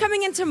someone's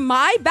coming into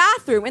my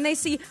bathroom and they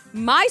see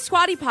my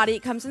Squatty Potty,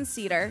 it comes in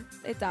cedar.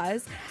 It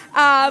does.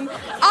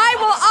 I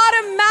will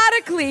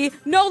automatically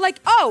know, like,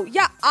 oh,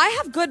 yeah, I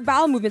have good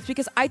bowel movements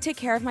because I take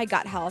care of my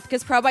gut health,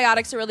 because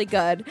probiotics are really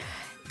good.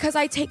 Because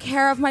I take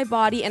care of my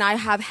body and I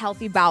have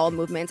healthy bowel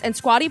movements. And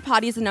Squatty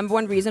Potty is the number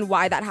one reason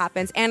why that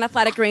happens. And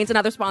Athletic Greens,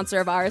 another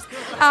sponsor of ours.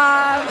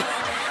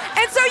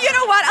 And so you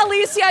know what,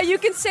 Alicia, you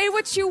can say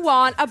what you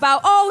want about,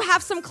 oh,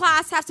 have some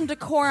class, have some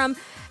decorum.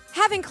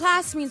 Having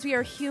class means we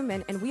are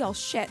human and we all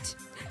shit.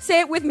 Say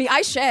it with me,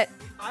 I shit.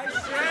 I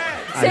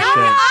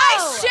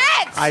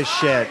shit. I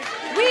shit.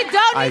 We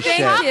don't I even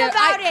shit. talk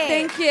about it.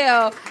 Thank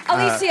you.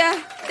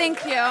 Alicia,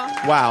 thank you.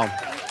 Wow.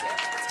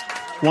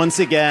 Once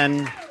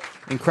again,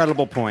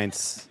 incredible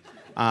points.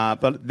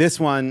 But this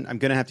one, I'm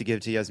going to have to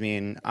give to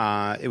Yasmin.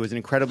 It was an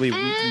incredibly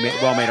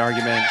well-made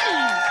argument.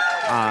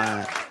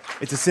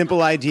 It's a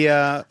simple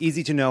idea,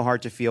 easy to know,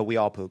 hard to feel. We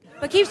all poop.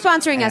 But keep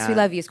sponsoring us. We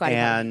love you, Squatty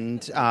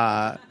Potty.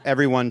 And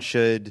everyone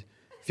should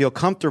feel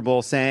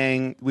comfortable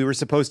saying we were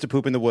supposed to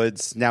poop in the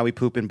woods. Now we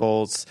poop in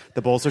bowls.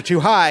 The bowls are too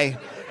high.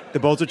 The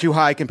bowls are too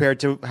high compared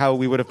to how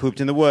we would have pooped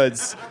in the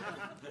woods.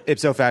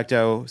 Ipso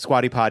facto,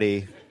 Squatty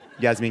Potty.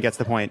 Yasmin gets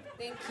the point.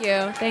 Thank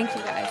you. Thank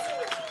you, guys.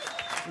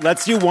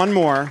 Let's do one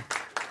more.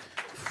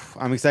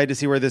 I'm excited to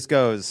see where this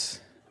goes.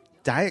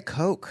 Diet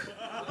Coke.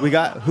 We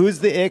got who's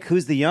the ick,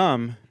 who's the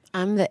yum.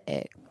 I'm the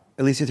ick.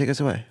 Alicia, take us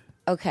away.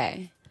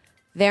 Okay.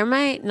 There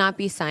might not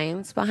be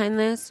science behind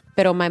this,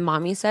 but my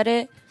mommy said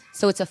it,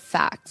 so it's a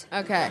fact.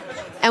 Okay.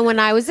 And when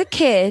I was a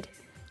kid,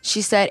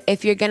 she said,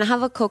 if you're going to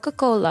have a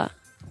Coca-Cola,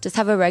 just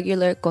have a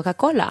regular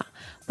Coca-Cola.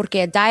 Porque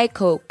a Diet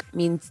Coke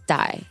means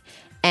die.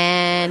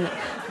 And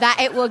that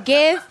it will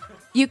give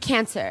you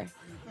cancer.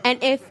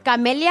 And if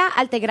Camelia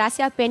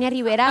Altagracia Peña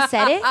Rivera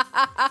said it,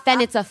 then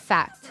it's a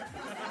fact.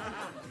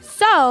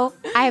 So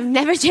I have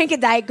never drank a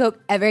Diet Coke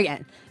ever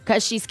again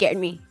because she scared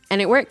me.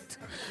 And it worked.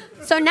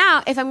 So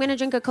now, if I'm going to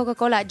drink a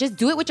Coca-Cola, just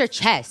do it with your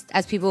chest,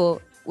 as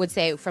people would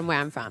say from where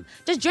I'm from.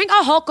 Just drink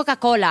a whole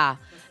Coca-Cola.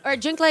 Or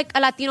drink like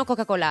a Latino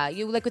Coca-Cola.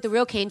 You like with the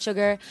real cane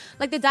sugar.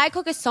 Like the Diet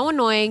Coke is so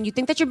annoying. You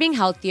think that you're being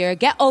healthier.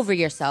 Get over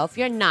yourself.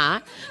 You're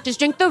not. Just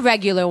drink the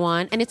regular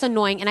one. And it's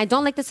annoying. And I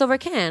don't like the silver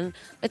can.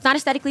 It's not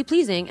aesthetically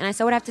pleasing. And I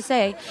say what I have to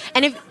say.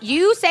 And if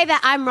you say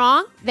that I'm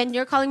wrong, then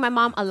you're calling my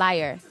mom a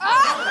liar. So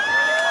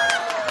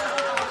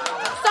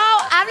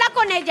habla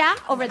con ella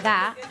over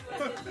that.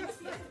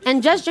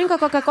 And just drink a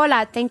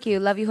Coca-Cola. Thank you.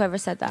 Love you, whoever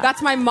said that.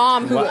 That's my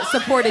mom who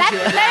supported That's you.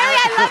 literally,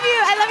 I love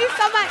you. I love you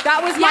so much.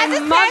 That was my Yes,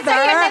 his parents are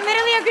mother. here. They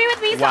literally agree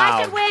with me, so Wow.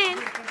 I should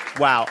win.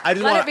 Wow. I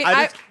just Let want it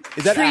be.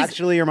 is that Treason.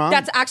 actually your mom?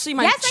 That's actually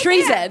my Yes, I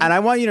treason. did. And I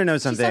want you to know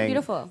something.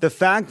 beautiful. The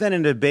fact that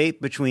in a debate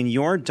between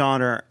your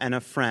daughter and a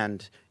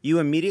friend, you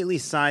immediately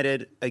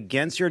sided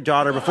against your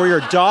daughter before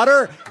your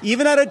daughter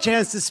even had a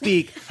chance to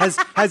speak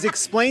has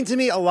explained to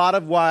me a lot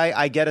of why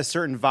I get a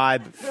certain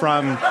vibe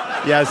from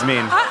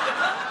Yasmin.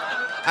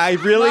 I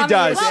really Mommy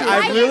does. is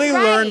I've right. really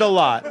Right. learned a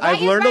lot. Right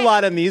I've is learned a right.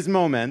 lot in these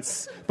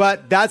moments,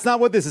 but that's not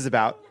what this is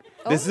about.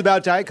 This is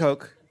about Diet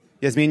Coke.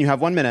 Yasmin, you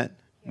have 1 minute.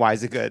 Why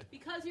is it good?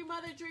 Because your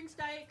mother drinks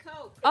Diet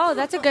Coke. Oh,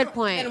 that's a good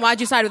point. And why'd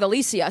you side with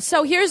Alicia?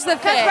 So here's the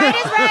thing. Right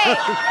is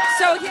right.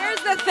 So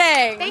here's the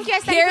thing. Thank you. I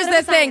studied Here's the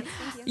political thing.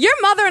 science. Thank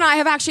Your mother and I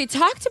have actually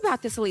talked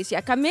about this,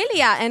 Alicia.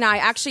 Camelia and I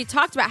actually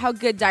talked about how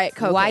good Diet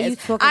Coke Why is. are you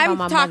talking I'm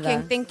about my talking.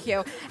 mother? Thank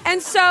you.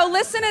 And so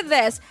listen to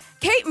this.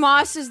 Kate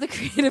Moss is the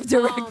creative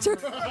director.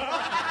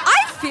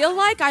 I feel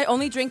like I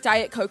only drink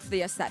Diet Coke for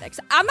the aesthetics.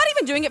 I'm not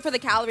even doing it for the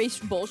calories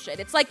bullshit.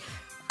 It's like,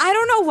 I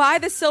don't know why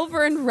the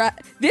silver and red.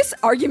 This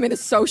argument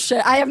is so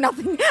shit. I have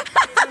nothing.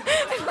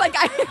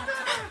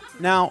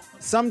 Now,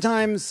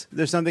 sometimes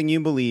there's something you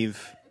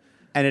believe,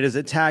 and it is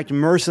attacked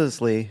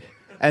mercilessly,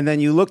 and then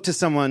you look to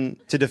someone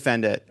to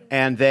defend it,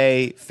 and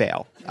they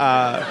fail.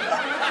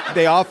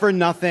 They offer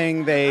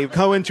nothing. They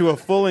go into a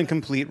full and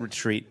complete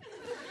retreat.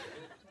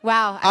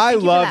 Wow. I thank you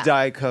for love that.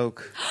 Diet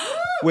Coke.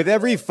 With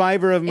every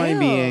fiber of my Ew.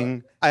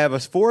 being, I have a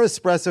 4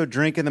 espresso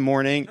drink in the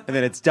morning, and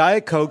then it's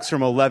Diet Cokes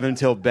from 11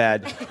 till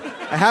bed.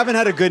 I haven't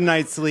had a good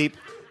night's sleep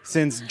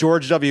since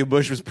George W.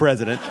 Bush was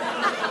president.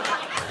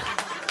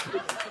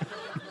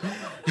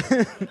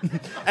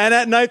 And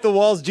at night, the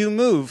walls do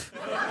move.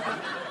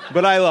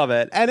 But I love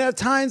it. And at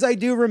times, I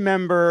do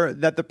remember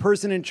that the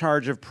person in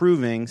charge of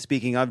proving,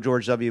 speaking of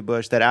George W.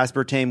 Bush, that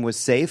aspartame was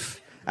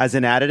safe as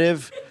an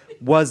additive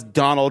was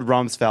Donald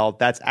Rumsfeld.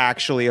 That's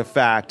actually a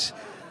fact.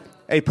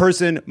 A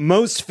person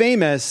most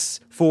famous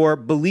for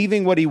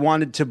believing what he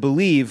wanted to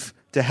believe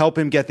to help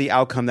him get the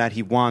outcome that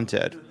he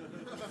wanted.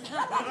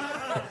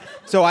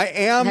 So I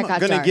am That got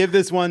going to dark. give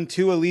this one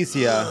to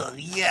Alicia,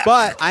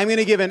 but I'm going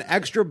to give an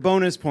extra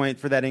bonus point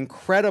for that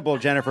incredible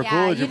Jennifer Yeah,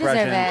 Coolidge you deserve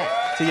impression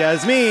it. to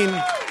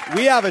Yasmin.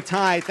 We have a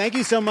tie. Thank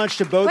you so much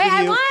to both Wait, of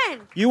I you.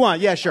 won. You won.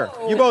 Yeah, sure.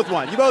 You both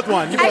won. You both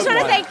won. You I both just want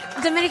to won.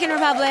 thank Dominican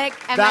Republic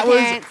and That my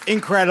was parents.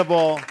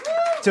 incredible.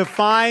 To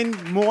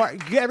find more,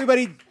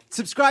 everybody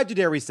subscribe to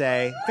Dare We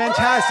Say.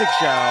 Fantastic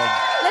show.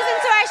 Listen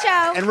to our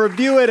show. And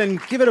review it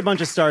and give it a bunch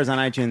of stars on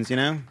iTunes, you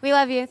know? We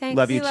love you. Thanks.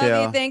 Love you We too.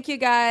 love you. Thank you,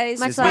 guys.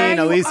 Much Yasmin,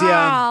 love. Alicia,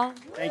 All.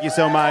 thank you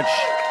so much.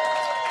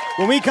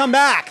 When we come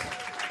back,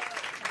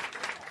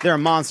 there are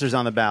monsters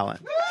on the ballot.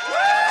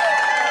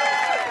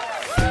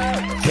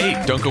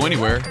 Hey, don't go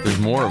anywhere. There's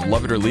more of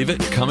Love It or Leave It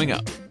coming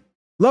up.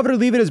 Love It or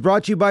Leave It is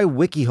brought to you by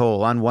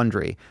WikiHole on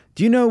Wondery.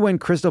 Do you know when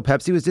Crystal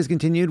Pepsi was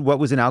discontinued, what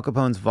was in Al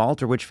Capone's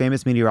vault, or which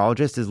famous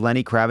meteorologist is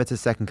Lenny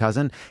Kravitz's second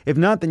cousin? If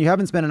not, then you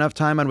haven't spent enough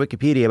time on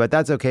Wikipedia, but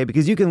that's okay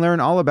because you can learn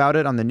all about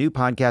it on the new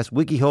podcast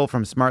WikiHole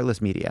from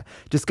Smartless Media.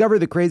 Discover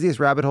the craziest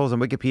rabbit holes on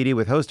Wikipedia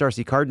with host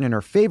Darcy Carden and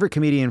her favorite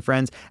comedian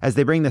friends as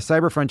they bring the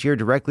cyber frontier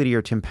directly to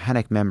your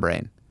tympanic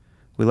membrane.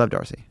 We love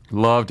Darcy.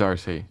 Love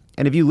Darcy.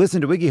 And if you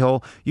listen to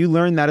WikiHole, you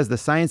learn that is the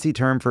sciencey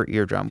term for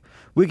eardrum.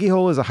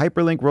 WikiHole is a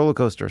hyperlink roller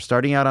coaster,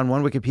 starting out on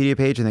one Wikipedia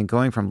page and then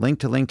going from link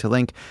to link to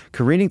link,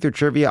 careening through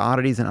trivia,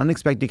 oddities, and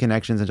unexpected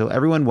connections until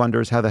everyone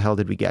wonders how the hell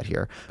did we get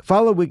here.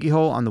 Follow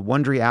WikiHole on the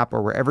Wondery app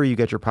or wherever you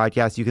get your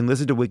podcasts. You can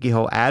listen to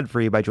WikiHole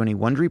ad-free by joining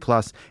Wondery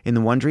Plus in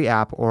the Wondery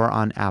app or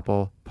on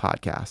Apple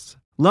Podcasts.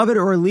 Love It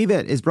or Leave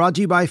It is brought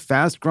to you by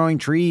Fast Growing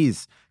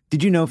Trees.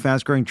 Did you know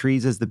Fast Growing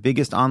Trees is the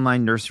biggest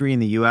online nursery in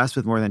the U.S.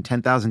 with more than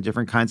 10,000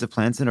 different kinds of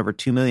plants and over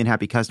 2 million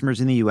happy customers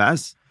in the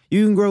U.S.?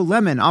 You can grow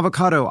lemon,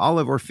 avocado,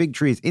 olive, or fig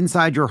trees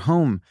inside your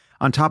home.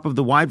 On top of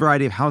the wide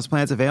variety of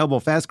houseplants available,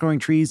 Fast Growing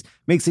Trees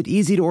makes it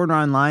easy to order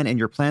online, and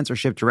your plants are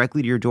shipped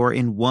directly to your door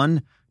in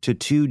 1 to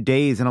 2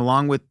 days. And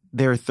along with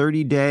their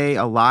 30-day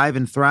Alive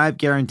and Thrive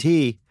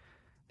guarantee,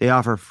 they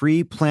offer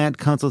free plant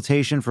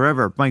consultation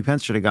forever. Mike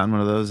Pence should have gotten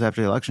one of those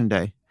after the election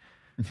day.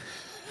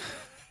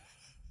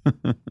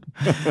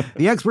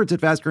 The experts at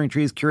Fast Growing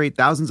Trees curate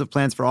thousands of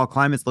plants for all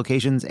climates,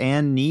 locations,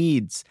 and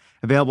needs.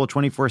 Available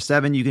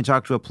 24/7, you can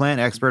talk to a plant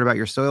expert about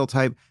your soil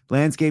type,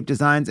 landscape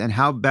designs, and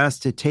how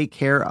best to take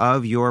care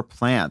of your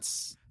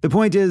plants. The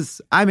point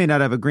is, I may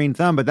not have a green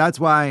thumb, but that's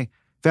why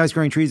Fast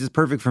Growing Trees is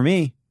perfect for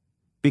me,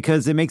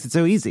 because it makes it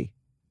so easy.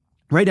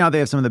 Right now, they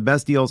have some of the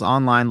best deals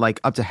online,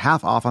 like up to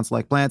half off on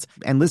select plants.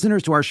 And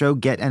listeners to our show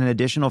get an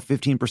additional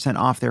 15%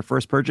 off their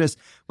first purchase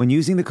when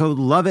using the code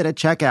LOVEIT at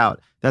checkout.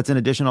 That's an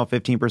additional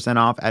 15%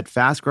 off at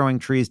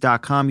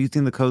fastgrowingtrees.com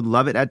using the code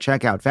LOVEIT at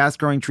checkout.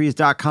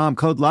 Fastgrowingtrees.com,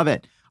 code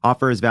LOVEIT.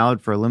 Offer is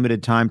valid for a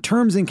limited time.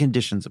 Terms and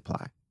conditions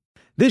apply.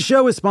 This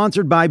show is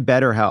sponsored by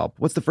BetterHelp.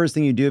 What's the first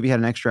thing you do if you had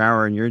an extra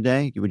hour in your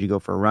day? Would you go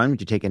for a run?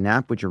 Would you take a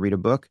nap? Would you read a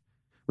book?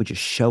 Would you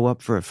show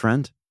up for a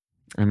friend?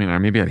 I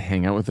mean, maybe I'd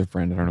hang out with a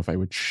friend. I don't know if I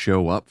would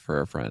show up for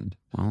a friend.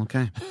 Well,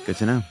 okay. Good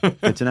to know.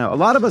 Good to know. A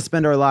lot of us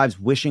spend our lives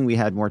wishing we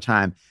had more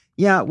time.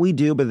 Yeah, we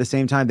do. But at the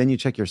same time, then you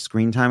check your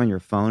screen time on your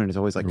phone and it's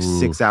always like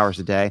 6 hours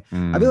a day.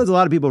 I feel there's a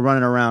lot of people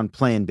running around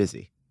playing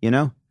busy, you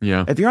know?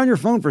 Yeah. If you're on your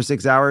phone for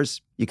 6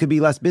 hours, you could be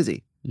less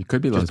busy. You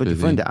could be less Just put busy.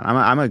 your phone down.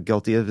 I'm a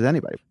guilty as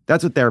anybody.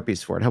 That's what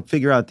therapy's for, to help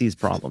figure out these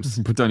problems.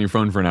 Put down your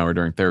phone for an hour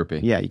during therapy.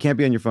 Yeah, you can't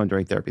be on your phone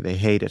during therapy. They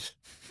hate it.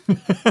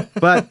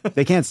 But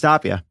they can't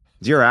stop you.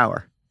 It's your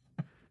hour.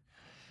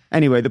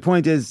 Anyway, the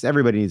point is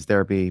everybody needs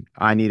therapy.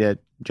 I need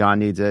it. John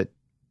needs it.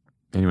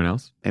 Anyone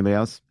else? Anybody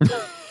else?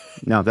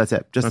 No, that's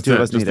it. Just That's the two of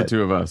it. us Just need the it.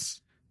 two of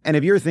us. And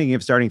if you're thinking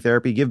of starting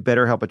therapy, give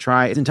BetterHelp a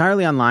try. It's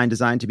entirely online,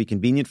 designed to be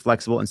convenient,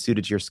 flexible, and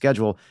suited to your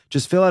schedule.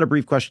 Just fill out a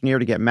brief questionnaire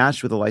to get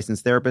matched with a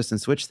licensed therapist and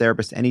switch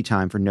therapists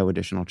anytime for no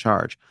additional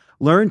charge.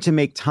 Learn to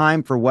make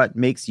time for what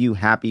makes you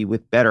happy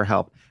with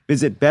BetterHelp.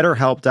 Visit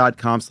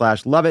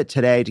BetterHelp.com/loveit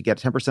today to get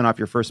 10% off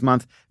your first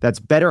month. That's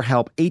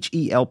BetterHelp,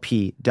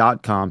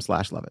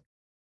 HELP.com/loveit.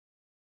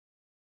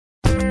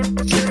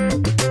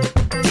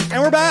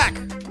 And we're back.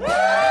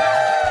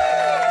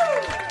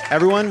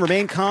 Everyone,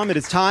 remain calm. It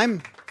is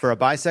time for a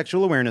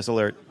bisexual awareness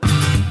alert.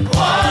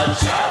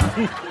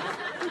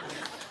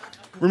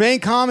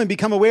 Remain calm and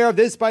become aware of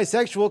this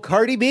bisexual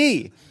Cardi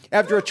B.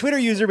 After a Twitter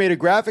user made a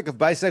graphic of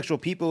bisexual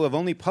people who have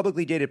only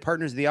publicly dated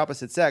partners of the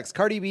opposite sex,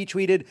 Cardi B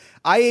tweeted,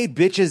 "I ate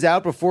bitches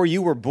out before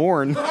you were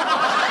born."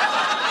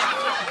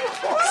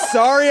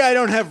 Sorry I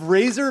don't have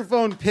razor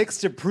phone pics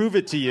to prove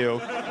it to you.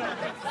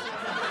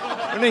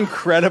 What an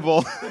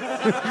incredible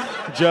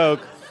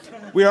joke.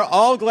 We are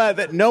all glad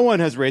that no one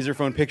has razor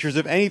phone pictures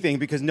of anything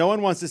because no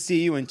one wants to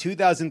see you in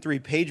 2003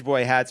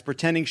 Pageboy hats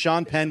pretending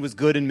Sean Penn was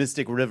good in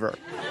Mystic River.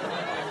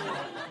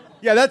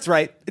 Yeah, that's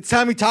right. It's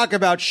time we talk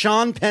about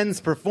Sean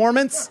Penn's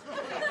performance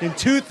in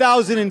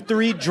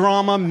 2003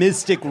 drama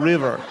Mystic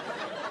River.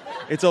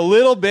 It's a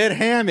little bit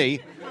hammy.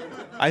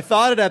 I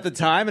thought it at the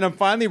time, and I'm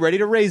finally ready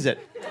to raise it.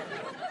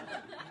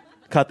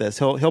 Cut this.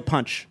 He'll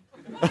punch.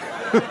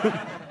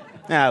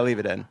 Leave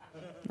it in.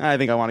 I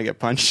think I want to get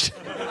punched.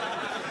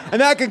 And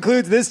that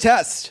concludes this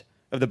test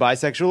of the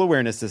bisexual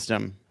awareness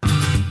system.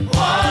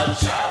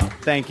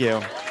 Thank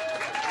you.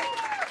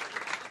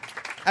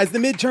 As the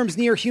midterms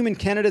near, human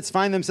candidates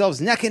find themselves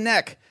neck and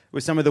neck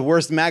with some of the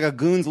worst MAGA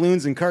goons,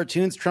 loons, and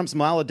cartoons Trump's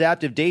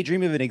maladaptive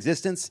daydream of an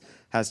existence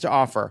has to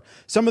offer.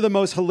 Some of the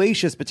most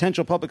hellacious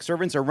potential public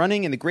servants are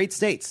running in the great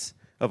states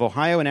of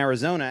Ohio and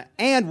Arizona.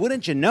 And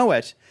wouldn't you know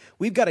it,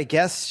 we've got a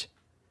guest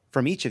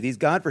from each of these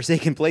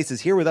godforsaken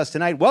places here with us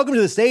tonight. Welcome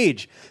to the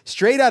stage,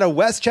 straight out of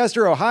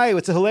Westchester, Ohio,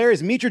 it's a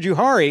hilarious Mitra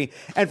Juhari,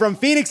 and from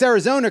Phoenix,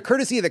 Arizona,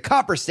 courtesy of the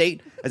Copper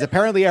State, as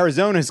apparently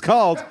Arizona is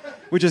called,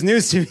 which is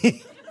news to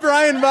me,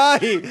 Brian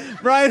Bahi.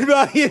 Brian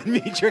Bahi and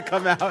Mitra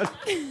come out.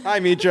 Hi,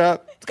 Mitra.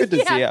 It's good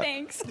to see you.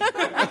 Thanks.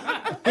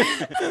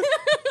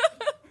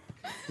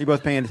 You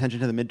both paying attention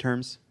to the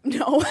midterms?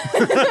 No.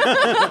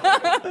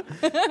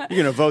 You're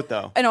going to vote,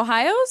 though. In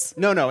Ohio's?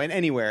 No, in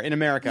anywhere. In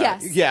America.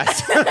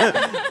 Yes.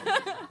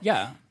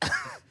 Yeah.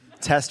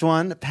 Test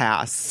one,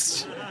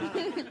 passed.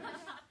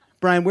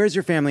 Brian, where's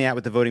your family at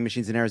with the voting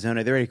machines in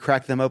Arizona? They ready to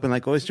crack them open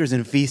like oysters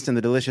and feast on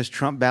the delicious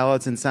Trump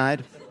ballots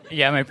inside?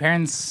 Yeah, my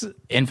parents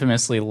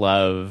infamously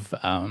love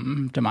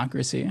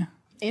democracy.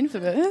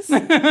 Infamous?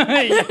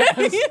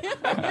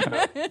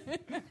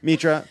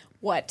 Mitra?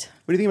 What?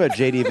 What do you think about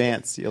J.D.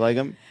 Vance? You like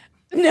him?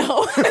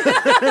 No.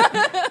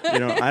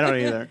 I don't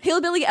either.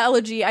 Hillbilly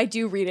Elegy, I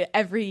do read it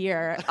every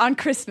year on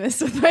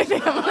Christmas with my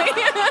family.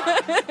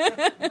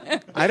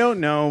 I don't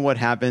know what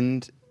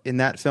happened in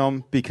that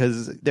film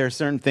because there are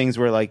certain things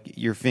where, like,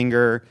 your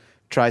finger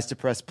tries to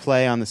press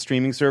play on the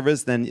streaming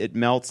service, then it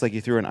melts like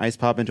you threw an ice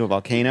pop into a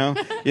volcano.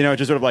 It's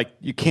just sort of like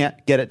you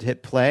can't get it to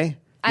hit play.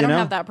 I don't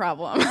have that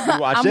problem.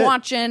 I'm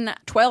watching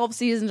 12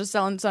 seasons of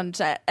Selling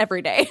Sunset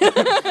every day.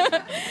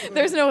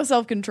 There's no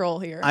self-control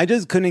here. I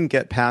just couldn't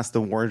get past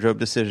the wardrobe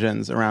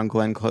decisions around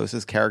Glenn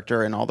Close's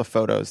character and all the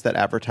photos that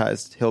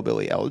advertised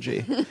Hillbilly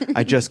Elegy.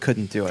 I just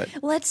couldn't do it.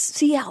 Let's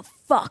see how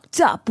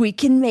fucked up we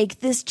can make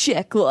this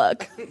chick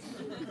look.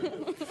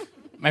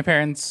 My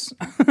parents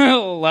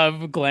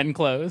love Glenn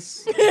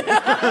Close.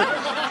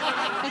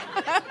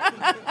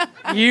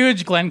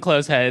 Huge Glenn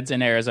Close heads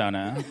in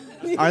Arizona.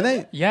 Are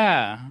they?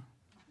 Yeah.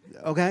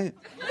 Okay.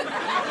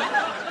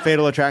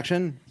 Fatal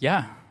Attraction?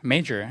 Yeah.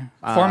 Major.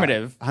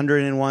 Formative.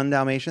 101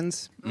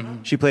 Dalmatians?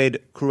 Mm-hmm. She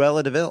played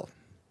Cruella de Vil,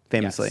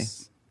 famously.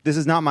 Yes. This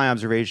is not my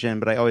observation,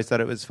 but I always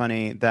thought it was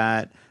funny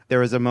that there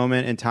was a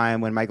moment in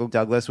time when Michael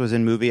Douglas was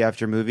in movie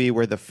after movie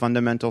where the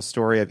fundamental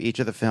story of each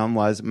of the film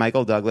was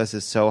Michael Douglas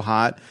is so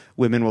hot,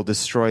 women will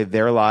destroy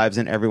their lives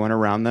and everyone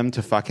around them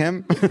to fuck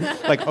him.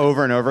 Like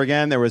over and over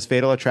again. There was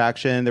Fatal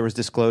Attraction, there was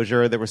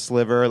Disclosure, there was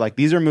Sliver. Like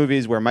these are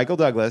movies where Michael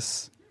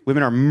Douglas,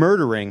 women are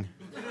murdering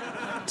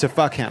to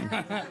fuck him.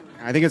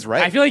 I think it's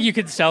right. I feel like you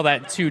could sell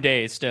that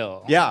today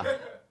still. Yeah.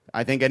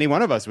 I think any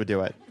one of us would do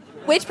it.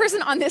 Which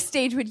person on this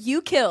stage would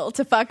you kill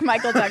to fuck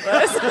Michael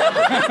Douglas?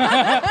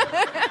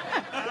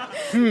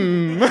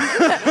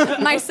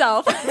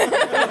 Myself.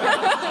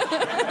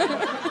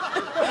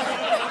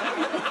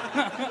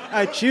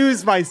 I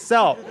choose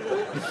myself.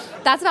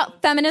 That's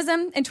about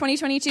feminism in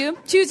 2022.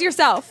 Choose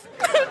yourself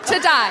to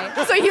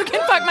die so you can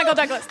fuck Michael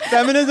Douglas.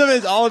 Feminism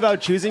is all about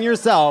choosing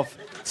yourself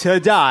to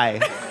die.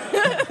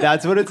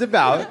 That's what it's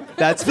about.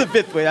 That's the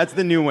fifth wave. That's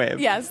the new wave.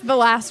 Yes, the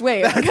last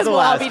wave, That's because the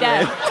we'll all last be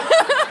dead.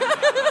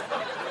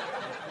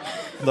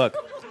 Look,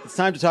 it's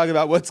time to talk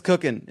about what's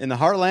cooking in the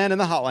heartland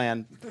and the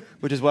hotland,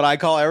 which is what I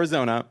call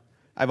Arizona.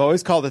 I've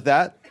always called it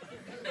that.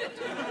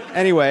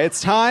 Anyway,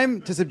 it's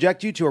time to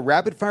subject you to a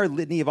rapid-fire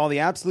litany of all the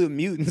absolute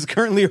mutants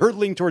currently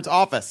hurtling towards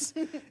office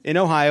in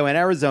Ohio and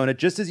Arizona,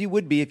 just as you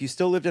would be if you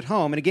still lived at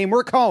home, in a game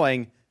we're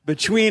calling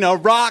Between a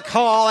Rock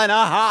Hall and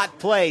a Hot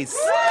Place.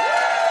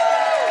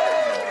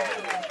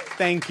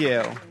 Thank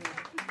you.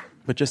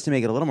 But just to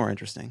make it a little more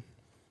interesting,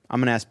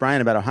 I'm going to ask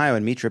Brian about Ohio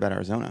and Mitra about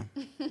Arizona.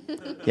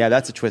 Yeah,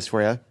 that's a twist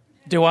for you.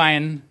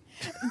 DeWine.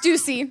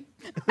 Ducey.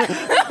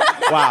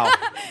 Wow.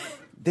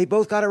 They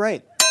both got it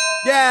right.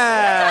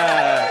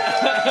 Yeah!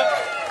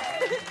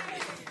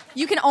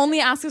 You can only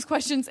ask us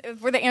questions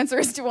where the answer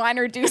is DeWine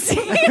or Ducey.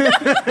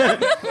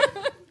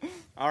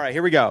 All right,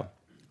 here we go.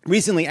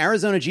 Recently,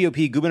 Arizona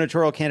GOP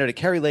gubernatorial candidate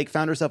Kari Lake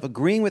found herself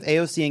agreeing with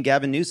AOC and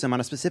Gavin Newsom on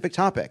a specific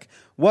topic.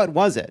 What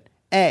was it?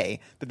 A,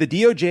 that the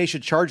DOJ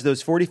should charge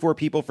those 44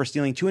 people for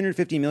stealing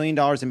 $250 million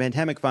in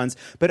pandemic funds,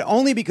 but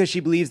only because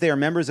she believes they are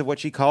members of what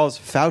she calls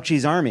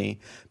Fauci's army.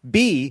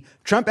 B,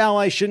 Trump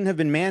allies shouldn't have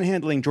been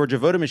manhandling Georgia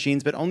voter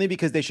machines, but only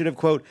because they should have,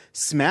 quote,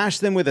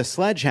 smashed them with a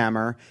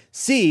sledgehammer.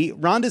 C,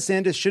 Ron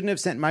DeSantis shouldn't have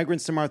sent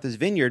migrants to Martha's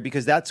Vineyard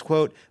because that's,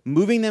 quote,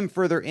 moving them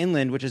further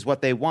inland, which is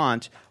what they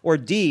want. Or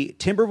D,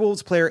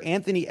 Timberwolves player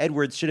Anthony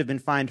Edwards should have been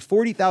fined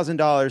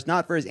 $40,000,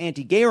 not for his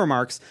anti-gay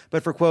remarks,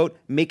 but for, quote,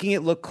 making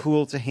it look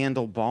cool to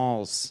handle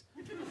balls.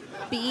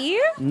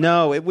 B?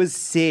 No, it was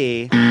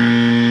C.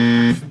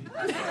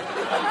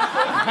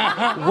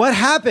 What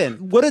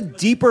happened? What a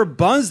deeper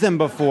buzz than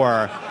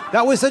before.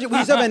 That was such a... We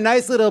used to have a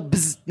nice little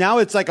bzz. Now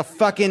it's like a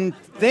fucking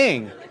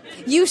thing.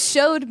 You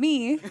showed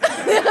me.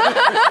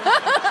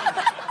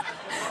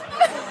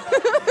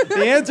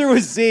 The answer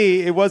was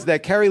C. It was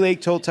that Kari Lake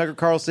told Tucker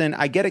Carlson,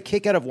 I get a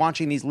kick out of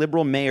watching these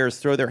liberal mayors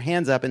throw their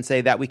hands up and say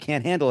that we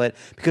can't handle it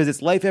because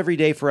it's life every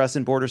day for us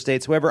in border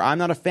states. However, I'm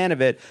not a fan of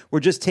it. We're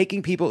just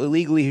taking people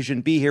illegally who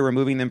shouldn't be here. We're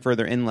moving them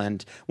further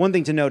inland. One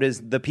thing to note is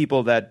the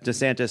people that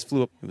DeSantis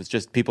flew up, it was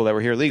just people that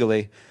were here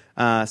legally.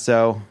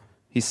 So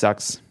he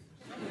sucks.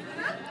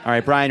 All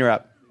right, Brian, you're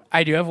up.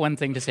 I do have one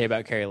thing to say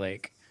about Kari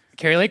Lake.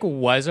 Kari Lake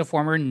was a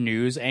former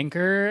news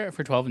anchor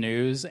for 12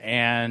 News,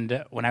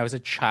 and when I was a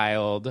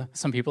child,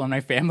 some people in my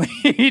family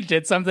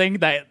did something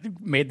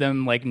that made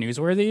them, like,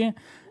 newsworthy.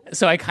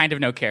 So I kind of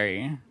know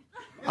Kari.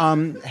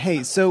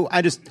 Hey, so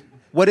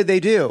what did they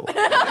do?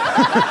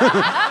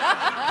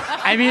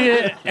 I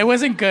mean, it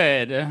wasn't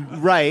good.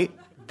 Right.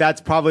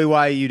 That's probably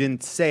why you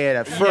didn't say it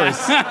at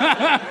first.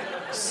 Yeah.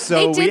 So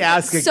they did we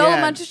ask again. so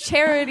much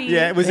charity.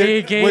 Yeah,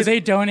 they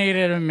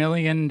donated $1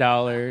 million.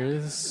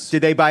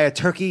 Did they buy a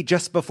turkey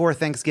just before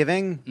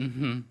Thanksgiving?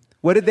 Mm-hmm.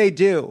 What did they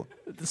do?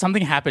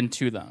 Something happened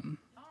to them.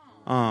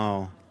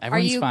 Oh.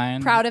 Everyone's Are you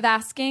fine. proud of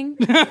asking?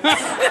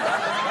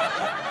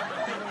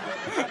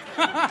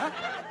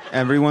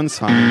 Everyone's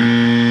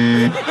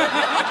fine.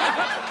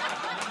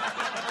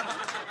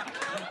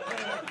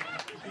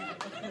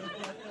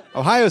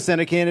 Ohio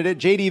Senate candidate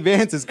J.D.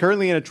 Vance is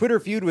currently in a Twitter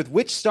feud with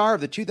which star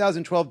of the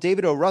 2012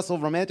 David O. Russell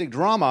romantic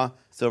drama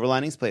Silver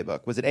Linings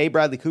Playbook? Was it A,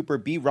 Bradley Cooper,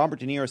 B, Robert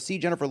De Niro, C,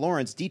 Jennifer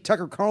Lawrence, D,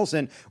 Tucker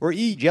Carlson, or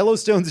E,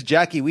 Yellowstone's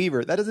Jackie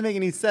Weaver? That doesn't make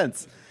any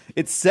sense.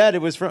 It said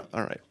it was from...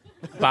 All right.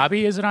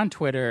 Bobby isn't on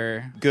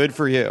Twitter. Good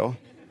for you.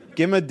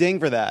 Give him a ding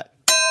for that.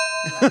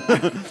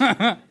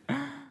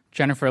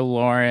 Jennifer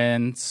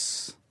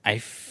Lawrence, I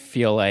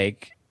feel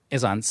like,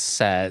 is on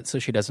set, so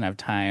she doesn't have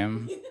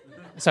time.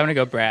 So I'm going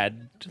to go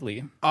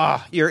Bradley.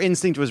 Your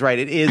instinct was right.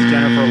 It is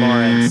Jennifer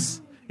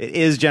Lawrence. It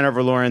is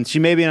Jennifer Lawrence. She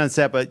may be on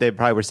set, but they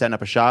probably were setting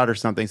up a shot or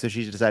something, so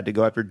she decided to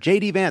go after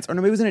J.D. Vance. Or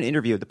no, maybe it was in an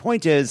interview. The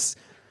point is,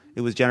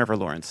 it was Jennifer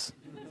Lawrence.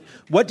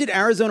 What did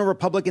Arizona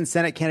Republican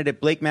Senate candidate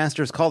Blake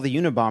Masters call the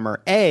Unabomber?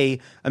 A,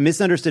 a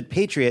misunderstood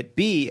patriot.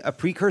 B, a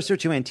precursor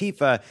to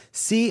Antifa.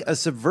 C, a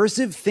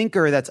subversive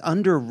thinker that's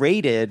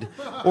underrated.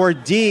 Or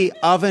D,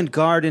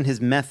 avant-garde in his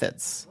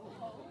methods.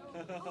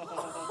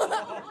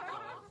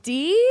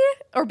 D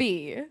or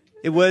B?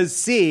 It was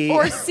C.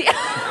 Or C.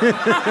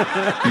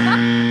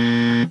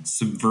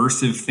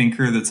 Subversive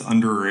thinker that's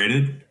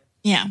underrated?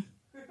 Yeah.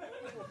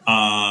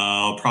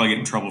 I'll probably get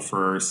in trouble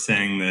for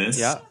saying this.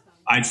 Yeah.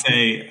 I'd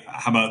say,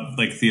 how about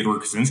like Theodore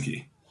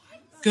Kaczynski?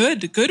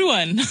 Good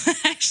one.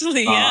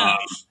 Actually, yeah.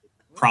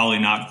 Probably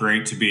not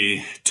great to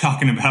be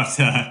talking about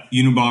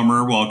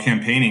Unabomber while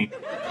campaigning.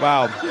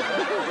 Wow.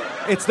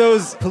 It's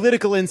those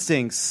political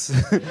instincts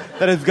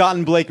that have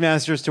gotten Blake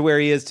Masters to where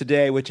he is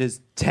today, which is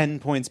 10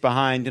 points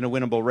behind in a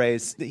winnable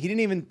race. He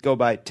didn't even go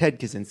by Ted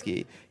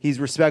Kaczynski.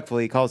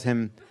 He calls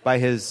him by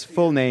his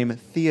full name,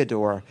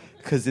 Theodore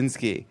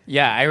Kaczynski.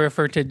 Yeah, I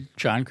refer to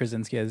John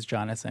Krasinski as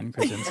Jonathan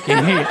Krasinski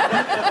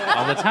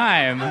all the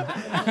time.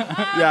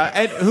 Yeah,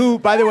 and who,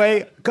 by the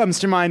way, comes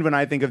to mind when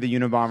I think of the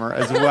Unabomber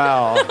as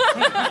well.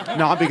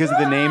 Not because of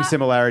the name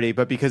similarity,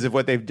 but because of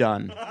what they've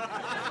done.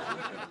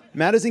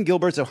 Madison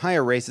Gilbert's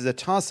Ohio race is a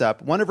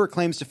toss-up. One of her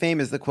claims to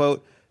fame is the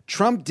quote,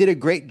 Trump did a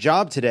great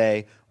job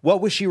today. What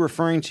was she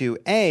referring to?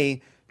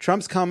 A,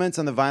 Trump's comments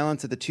on the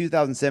violence at the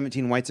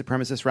 2017 white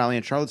supremacist rally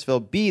in Charlottesville.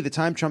 B, the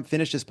time Trump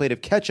finished his plate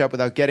of ketchup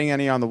without getting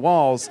any on the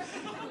walls.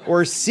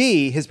 Or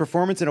C, his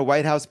performance in a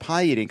White House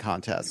pie-eating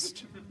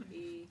contest.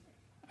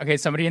 Okay,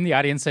 somebody in the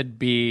audience said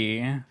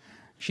B.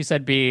 She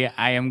said B.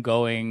 I am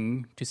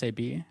going to say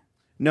B.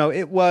 No,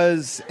 it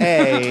was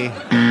A.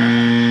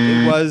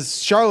 It was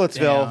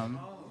Charlottesville. Damn.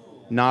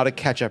 not a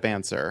ketchup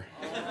answer.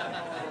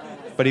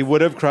 But he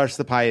would have crushed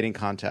the pie eating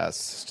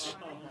contest.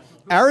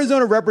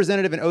 Arizona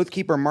Representative and Oath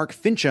Keeper Mark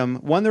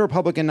Finchem won the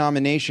Republican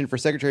nomination for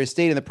Secretary of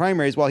State in the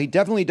primaries. While he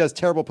definitely does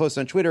terrible posts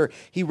on Twitter,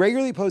 he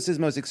regularly posts his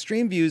most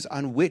extreme views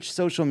on which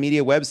social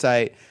media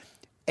website?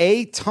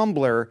 A,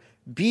 Tumblr,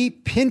 B,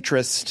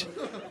 Pinterest,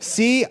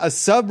 C, a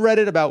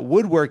subreddit about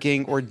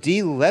woodworking, or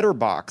D,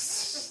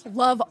 Letterboxd.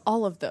 Love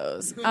all of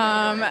those.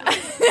 Stars,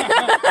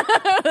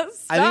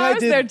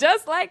 they're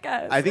just like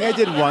us. I think I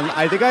did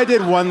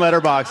one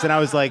Letterboxd, and I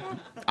was like,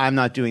 I'm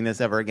not doing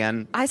this ever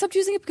again. I stopped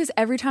using it because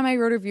every time I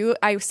wrote a review,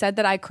 I said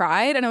that I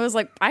cried, and I was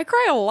like, I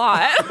cry a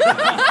lot.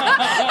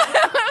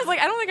 I was like,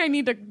 I don't think I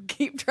need to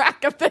keep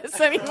track of this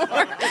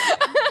anymore.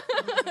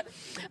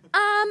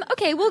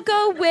 Okay, we'll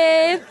go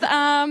with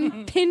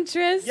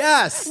Pinterest.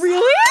 Yes.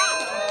 Really?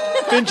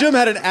 Finchem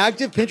had an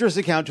active Pinterest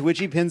account to which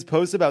he pins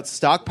posts about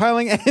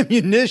stockpiling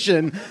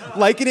ammunition,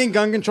 likening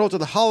gun control to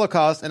the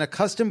Holocaust, and a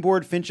custom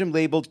board Finchem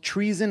labeled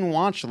Treason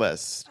Watch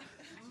List.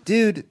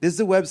 Dude, this is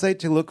a website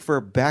to look for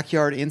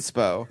backyard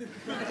inspo.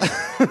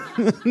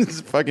 This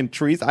is fucking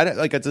trees.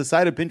 It's a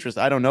side of Pinterest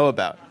I don't know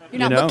about. You're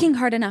not looking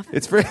hard enough.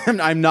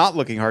 I'm not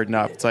looking hard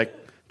enough. It's like,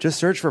 just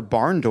search for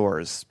barn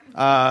doors.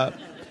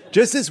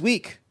 Just this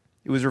week,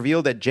 it was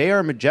revealed that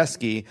J.R.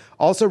 Majeski,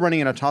 also running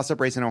in a toss-up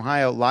race in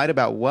Ohio, lied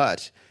about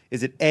what?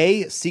 Is it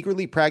A,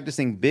 secretly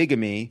practicing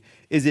bigamy?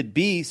 Is it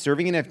B,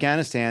 serving in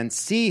Afghanistan?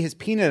 C, his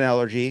peanut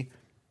allergy?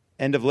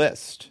 End of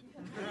list.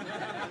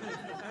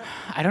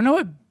 I don't know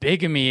what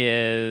bigamy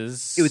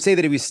is. It would say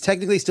that he was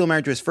technically still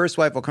married to his first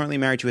wife while currently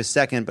married to his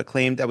second, but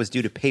claimed that was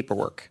due to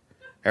paperwork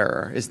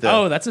error.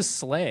 Oh, that's a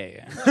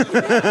sleigh. The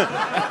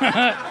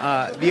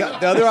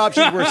other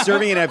options were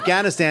serving in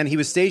Afghanistan. He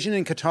was stationed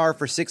in Qatar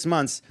for 6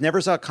 months, never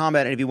saw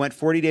combat, and if he went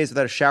 40 days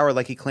without a shower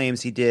like he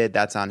claims he did,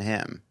 that's on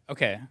him.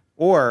 Okay.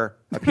 Or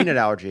a peanut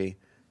allergy.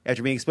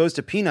 After being exposed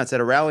to peanuts at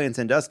a rally in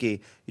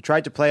Sandusky, he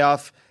tried to play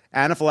off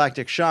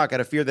anaphylactic shock out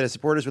of fear that his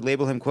supporters would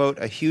label him, quote,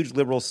 a huge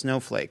liberal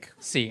snowflake.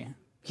 C.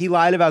 He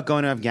lied about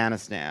going to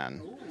Afghanistan.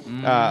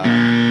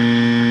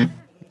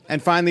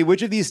 And finally,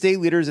 which of these state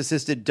leaders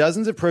assisted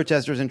dozens of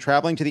protesters in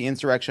traveling to the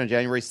insurrection on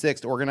January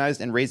 6th, organized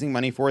and raising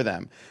money for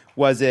them?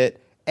 Was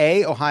it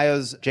A,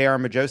 Ohio's J.R.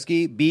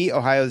 Majeski, B,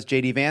 Ohio's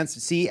J.D. Vance,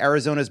 C,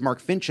 Arizona's Mark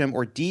Finchem,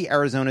 or D,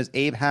 Arizona's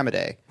Abe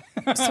Hamadeh?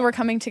 So we're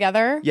coming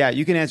together? Yeah,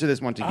 you can answer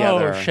this one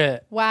together. Oh,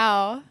 shit.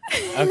 Wow.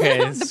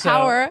 Okay, The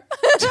power.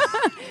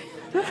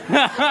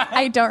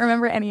 I don't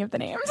remember any of the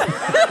names.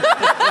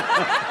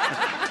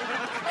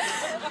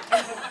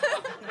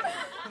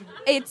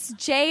 It's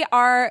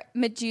J.R.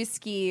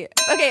 Majewski.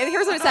 Okay,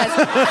 here's what it says.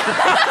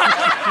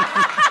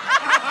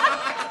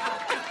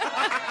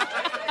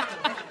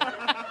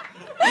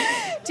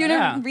 Do you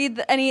want to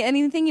read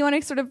anything you want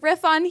to sort of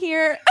riff on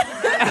here?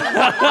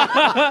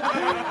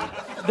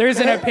 There's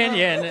an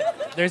opinion.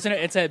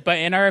 But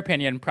in our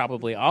opinion,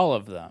 probably all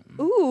of them.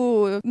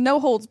 Ooh, no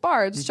holds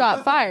barred.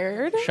 Shot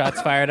fired.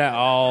 Shots fired at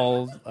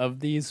all of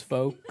these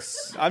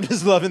folks. I'm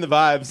just loving the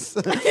vibes.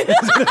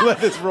 Just gonna let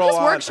this roll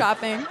on. Just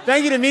workshopping.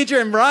 Thank you to Mitra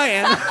and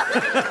Brian.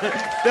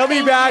 They'll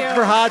be back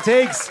for Hot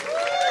Takes.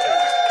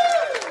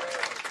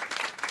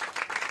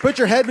 Put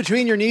your head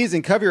between your knees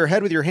and cover your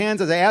head with your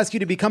hands as I ask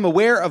you to become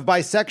aware of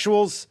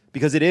bisexuals,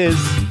 because it is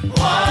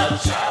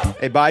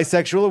a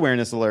bisexual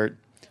awareness alert.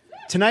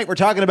 Tonight we're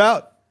talking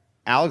about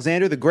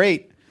Alexander the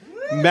Great.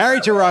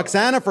 Married to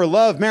Roxana for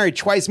love, married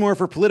twice more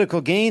for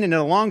political gain, and in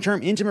a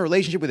long-term intimate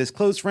relationship with his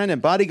close friend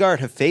and bodyguard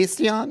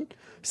Hephaestion?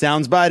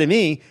 Sounds bi to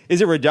me. Is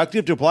it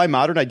reductive to apply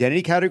modern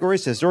identity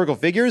categories to historical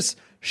figures?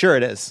 Sure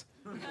it is.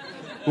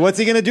 What's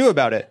he going to do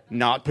about it?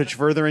 Not push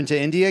further into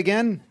India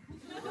again?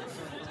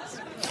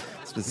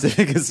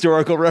 Specific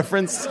historical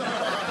reference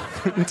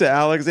to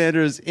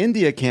Alexander's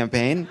India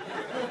campaign.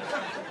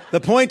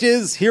 The point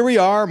is, here we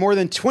are, more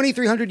than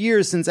 2,300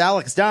 years since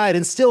Alex died,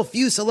 and still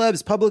few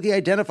celebs publicly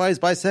identify as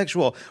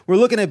bisexual. We're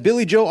looking at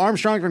Billy Joe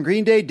Armstrong from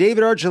Green Day,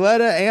 David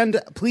Archuleta,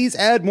 and please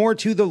add more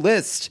to the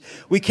list.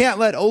 We can't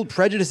let old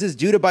prejudices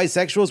do to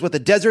bisexuals what the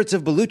deserts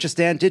of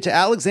Baluchistan did to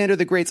Alexander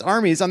the Great's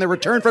armies on their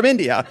return from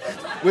India,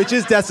 which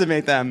is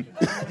decimate them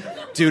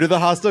due to the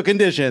hostile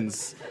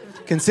conditions.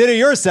 Consider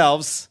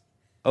yourselves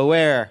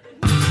aware.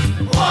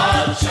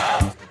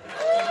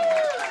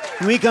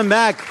 When we come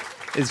back,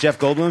 is Jeff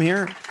Goldblum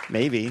here?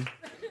 Maybe.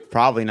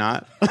 Probably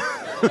not.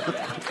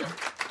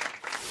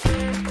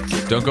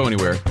 Don't go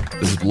anywhere.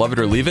 This is Love It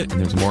or Leave It, and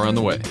there's more on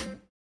the way.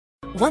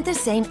 Want the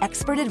same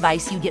expert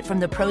advice you get from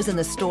the pros in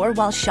the store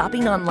while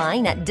shopping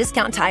online at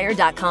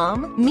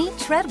DiscountTire.com? Meet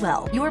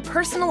Treadwell, your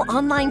personal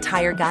online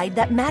tire guide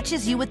that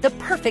matches you with the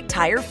perfect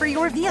tire for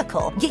your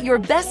vehicle. Get your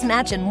best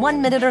match in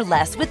 1 minute or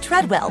less with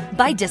Treadwell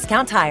by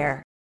Discount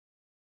Tire.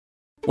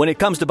 When it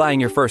comes to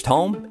buying your first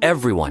home,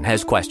 everyone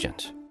has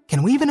questions.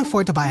 Can we even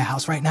afford to buy a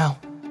house right now?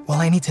 Well,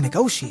 I need to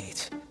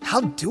negotiate.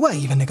 How do I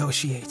even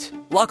negotiate?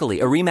 Luckily,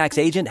 a RE/MAX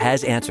agent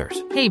has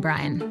answers. Hey,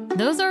 Brian,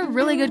 those are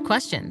really good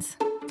questions.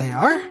 They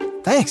are?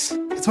 Thanks.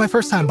 It's my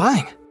first time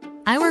buying.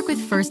 I work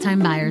with first-time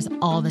buyers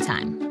all the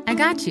time. I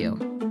got you.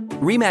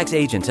 RE/MAX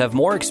agents have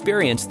more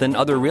experience than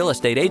other real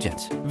estate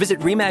agents.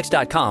 Visit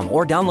RE/MAX.com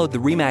or download the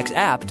RE/MAX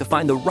app to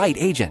find the right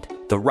agent.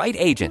 The right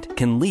agent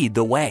can lead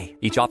the way.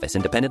 Each office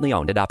independently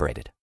owned and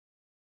operated.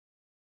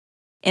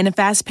 In a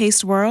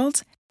fast-paced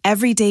world,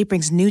 every day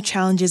brings new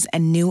challenges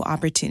and new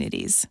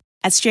opportunities.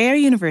 At Strayer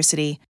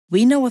University,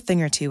 we know a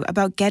thing or two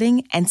about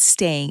getting and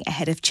staying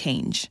ahead of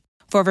change.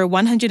 For over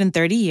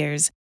 130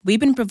 years, we've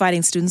been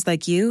providing students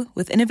like you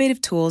with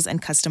innovative tools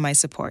and customized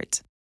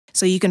support,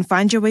 so you can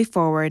find your way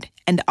forward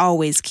and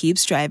always keep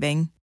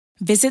striving.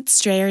 Visit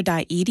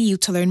strayer.edu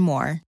to learn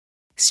more.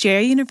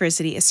 Strayer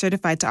University is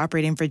certified to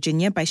operate in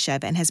Virginia by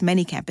Chev and has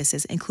many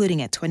campuses,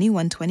 including at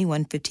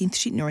 2121 15th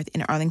Street North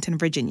in Arlington,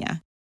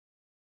 Virginia.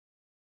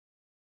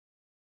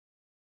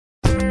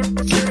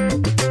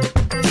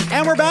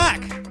 And we're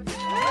back.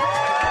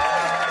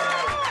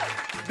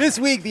 This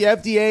week, the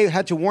FDA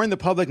had to warn the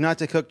public not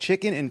to cook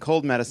chicken in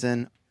cold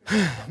medicine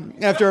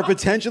after a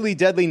potentially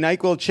deadly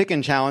NyQuil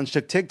chicken challenge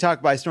took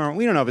TikTok by storm.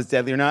 We don't know if it's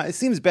deadly or not. It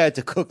seems bad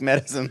to cook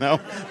medicine,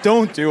 though.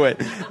 Don't do it.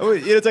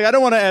 It's like, I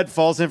don't want to add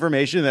false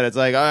information that it's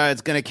like,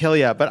 it's going to kill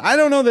you. But I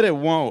don't know that it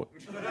won't.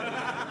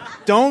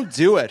 Don't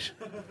do it.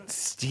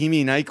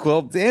 Steamy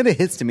NyQuil and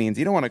antihistamines.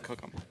 You don't want to cook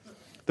them.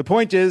 The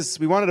point is,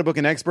 we wanted to book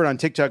an expert on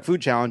TikTok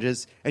food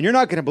challenges, and you're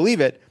not going to believe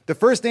it. The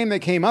first name that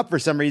came up for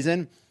some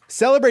reason,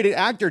 celebrated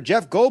actor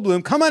Jeff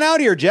Goldblum. Come on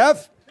out here,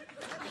 Jeff.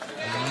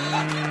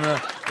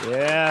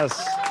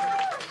 Yes.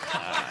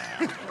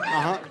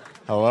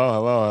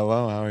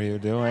 Hello. How are you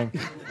doing?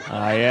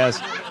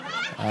 Yes.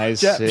 I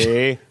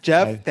see.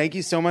 Jeff, thank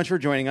you so much for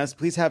joining us.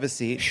 Please have a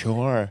seat.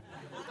 Sure.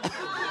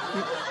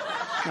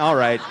 All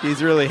right.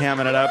 He's really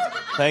hamming it up.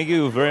 Thank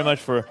you very much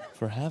for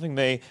having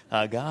me.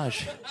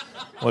 Gosh,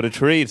 what a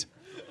treat.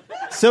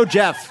 So,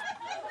 Jeff,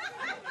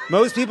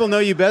 most people know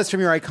you best from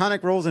your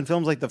iconic roles in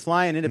films like The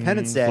Fly and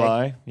Independence Day.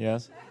 Fly,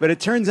 yes. But it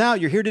turns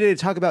out you're here today to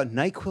talk about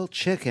NyQuil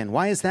chicken.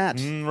 Why is that?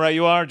 Right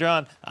you are,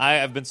 John.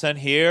 I've been sent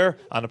here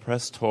on a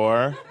press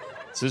tour.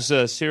 This is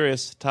a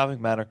serious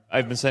topic matter.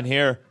 I've been sent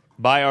here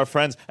by our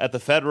friends at the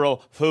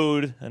Federal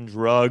Food and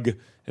Drug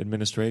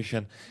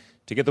Administration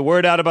to get the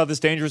word out about this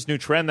dangerous new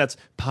trend that's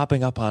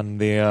popping up on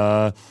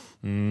the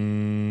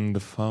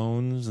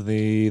phones,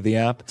 the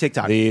app.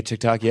 TikTok. The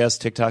TikTok, yes,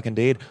 TikTok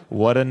indeed.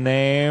 What a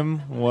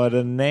name,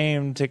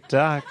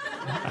 TikTok.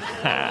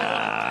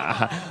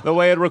 The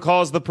way it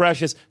recalls the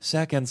precious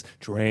seconds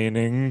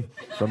draining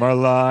from our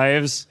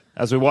lives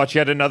as we watch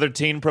yet another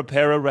teen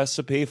prepare a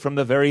recipe from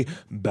the very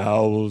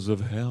bowels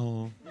of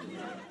hell.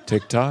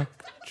 TikTok,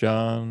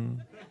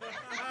 John.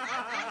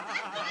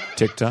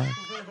 TikTok.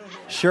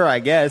 Sure, I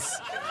guess.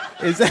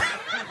 Is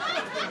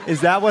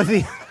that what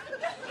the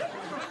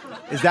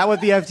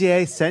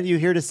FDA sent you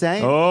here to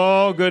say?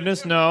 Oh,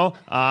 goodness, no.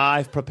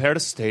 I've prepared a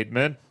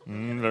statement.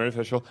 Very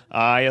official.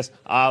 Yes.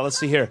 Let's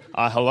see here.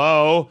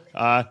 Hello,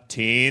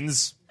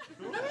 teens,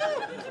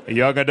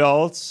 young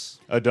adults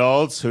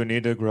who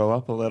need to grow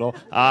up a little.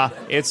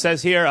 It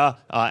says here,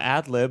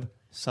 ad lib,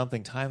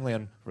 something timely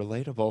and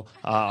relatable.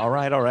 All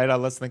right.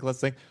 Let's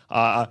think.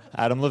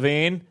 Adam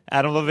Levine.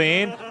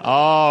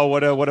 Oh,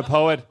 what a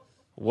poet.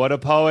 What a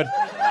poet.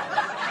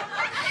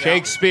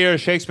 Shakespeare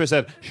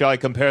said, "Shall I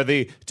compare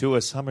thee to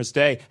a summer's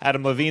day?"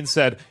 Adam Levine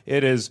said,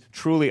 "It is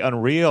truly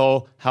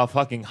unreal how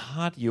fucking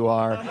hot you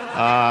are."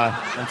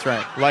 That's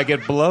right. Like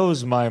it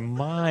blows my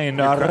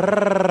mind. Oh,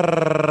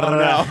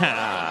 no.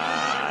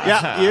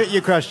 Yeah,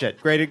 you crushed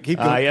it. Great. Keep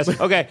going. Yes.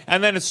 Okay.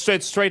 And then it's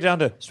straight down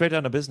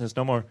to business.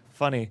 No more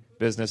funny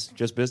business.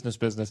 Just business.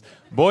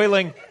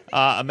 Boiling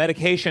a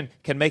medication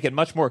can make it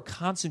much more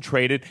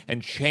concentrated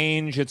and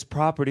change its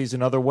properties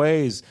in other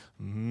ways.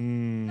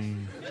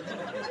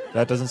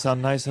 That doesn't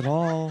sound nice at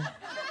all.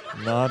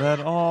 Not at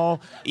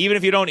all. Even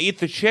if you don't eat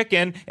the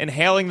chicken,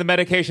 inhaling the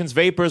medication's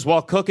vapors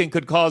while cooking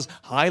could cause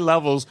high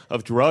levels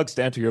of drugs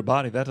to enter your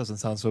body. That doesn't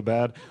sound so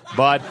bad.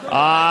 But,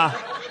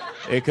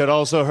 it could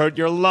also hurt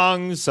your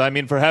lungs. I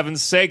mean, for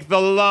heaven's sake,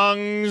 the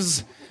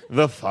lungs.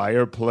 The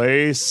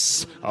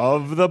fireplace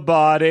of the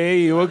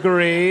body. You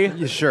agree?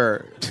 Yeah,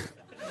 sure.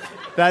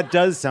 That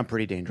does sound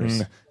pretty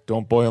dangerous.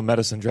 Don't boil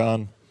medicine,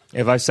 John.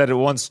 If I said it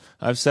once,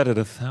 I've said it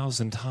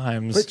 1,000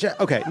 times.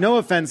 But okay, no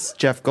offense,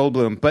 Jeff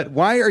Goldblum, but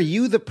why are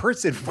you the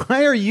person?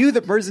 Why are you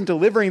the person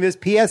delivering this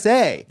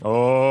PSA?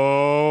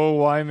 Oh,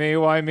 why me?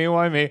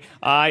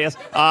 Yes.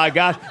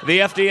 Gosh, the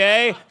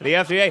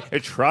FDA,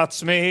 it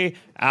trots me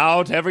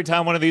out every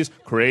time one of these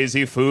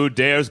crazy food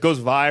dares goes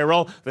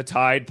viral. The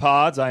Tide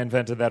Pods, I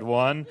invented that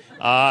one.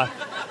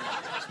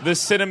 The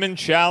Cinnamon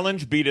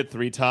Challenge, beat it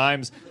 3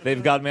 times.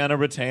 They've got me on a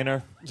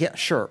retainer. Yeah,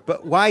 sure,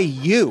 but why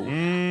you?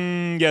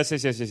 Yes.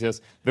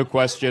 The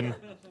question,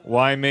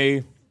 why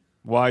me?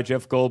 Why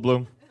Jeff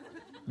Goldblum?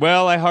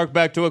 Well, I hark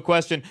back to a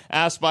question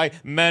asked by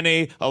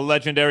many a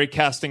legendary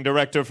casting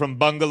director from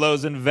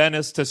bungalows in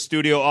Venice to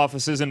studio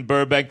offices in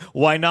Burbank.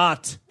 Why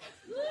not?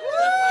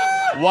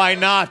 Why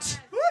not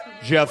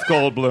Jeff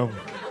Goldblum?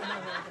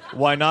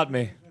 Why not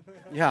me?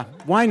 Yeah,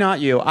 why not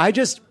you? I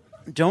just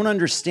don't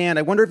understand.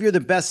 I wonder if you're the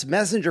best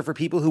messenger for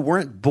people who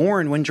weren't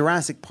born when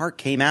Jurassic Park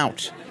came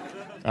out.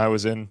 I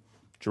was in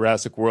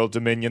Jurassic World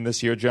Dominion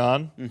this year,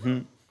 John.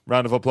 Mm-hmm.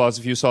 Round of applause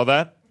if you saw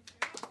that.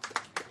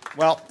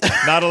 Well,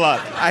 not a lot.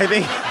 I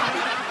think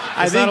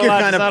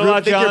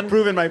you're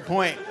proving my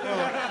point.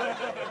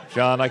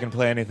 John, I can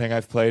play anything.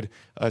 I've played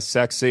a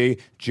sexy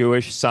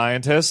Jewish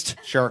scientist.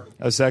 Sure.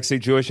 A sexy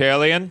Jewish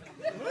alien.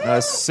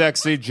 A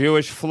sexy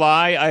Jewish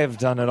fly. I have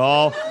done it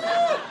all.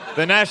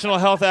 The national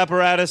health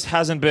apparatus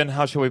hasn't been,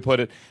 how shall we put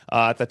it,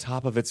 at the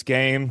top of its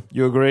game.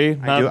 You agree?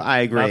 I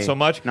agree. Not so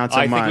much? Not so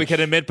I much. think we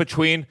can admit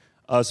between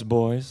us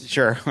boys.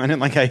 Sure. I didn't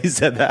like how you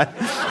said that.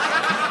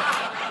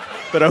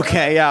 But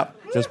okay, yeah.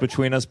 Just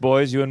between us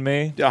boys, you and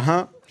me?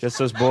 Uh-huh.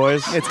 Just us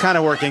boys? It's kind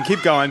of working.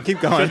 Keep going.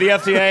 Keep going. Should the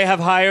FDA have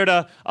hired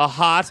a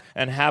hot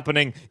and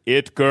happening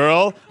it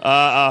girl?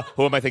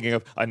 Who am I thinking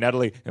of?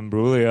 Natalie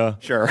Imbruglia.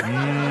 Sure.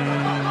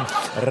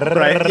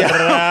 Right.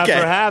 Yeah, okay.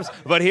 Perhaps.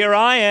 But here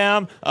I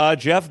am,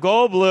 Jeff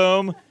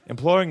Goldblum,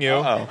 imploring you.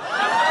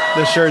 Uh-oh.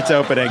 The shirt's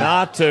opening.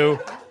 Not to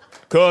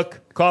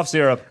cook cough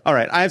syrup. All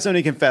right. I have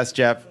something to confess,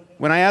 Jeff.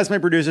 When I asked my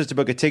producers to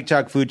book a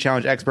TikTok food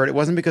challenge expert, it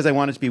wasn't because I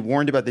wanted to be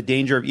warned about the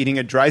danger of eating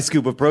a dry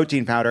scoop of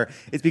protein powder.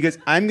 It's because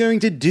I'm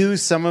going to do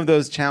some of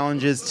those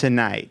challenges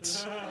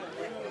tonight.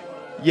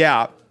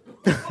 Yeah.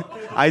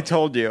 I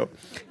told you.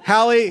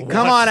 Hallie,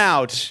 come on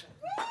out.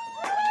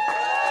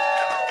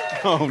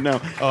 Oh,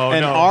 no. Oh,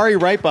 and no. Ari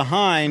right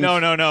behind.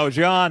 No,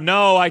 John.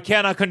 No, I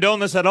cannot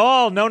condone this at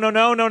all. No.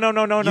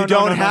 You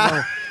don't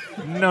have...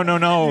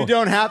 No. You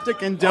don't have to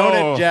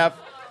condone it, Jeff.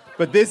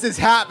 But this is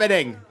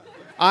happening.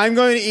 I'm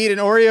going to eat an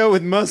Oreo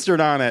with mustard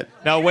on it.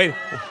 Now, wait.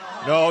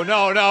 No.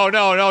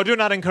 Do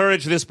not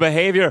encourage this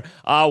behavior.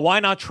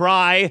 Why not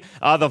try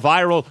the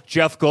viral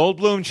Jeff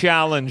Goldblum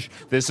challenge?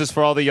 This is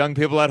for all the young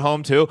people at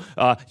home, too.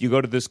 You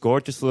go to this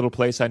gorgeous little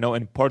place I know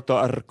in Porto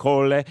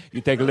Arcole. You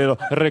take a little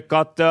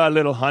ricotta, a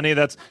little honey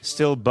that's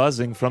still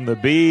buzzing from the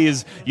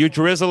bees. You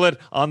drizzle it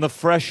on the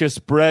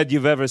freshest bread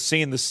you've ever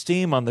seen. The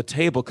steam on the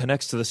table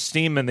connects to the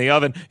steam in the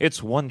oven.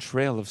 It's one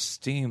trail of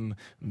steam,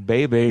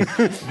 baby.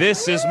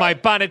 This is my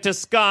pane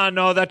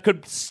toscano that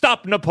could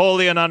stop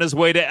Napoleon on his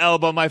way to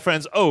Elba, my friends.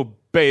 Oh,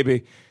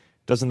 baby.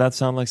 Doesn't that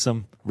sound like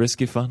some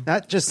risky fun?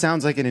 That just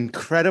sounds like an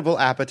incredible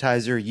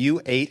appetizer you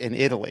ate in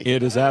Italy.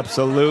 It is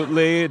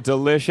absolutely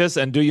delicious.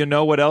 And do you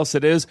know what else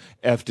it is?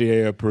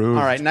 FDA approved.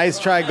 All right, nice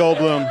try,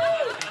 Goldblum.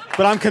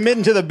 But I'm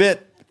committing to the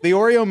bit. The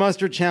Oreo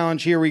mustard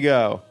challenge, here we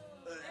go.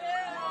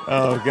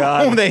 Oh,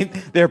 God.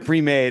 They're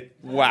pre-made.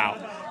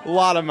 Wow. A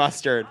lot of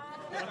mustard.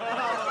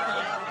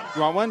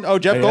 You want one? Oh,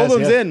 Jeff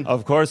Goldblum's in.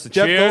 Of course.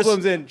 Jeff Cheers.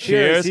 Goldblum's in.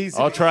 Cheers.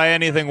 I'll try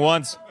anything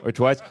once or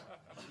twice.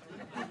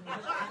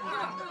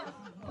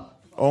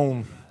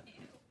 Oh,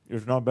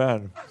 it's not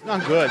bad. It's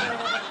not good.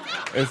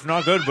 It's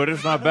not good, but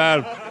it's not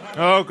bad.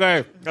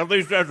 Okay, at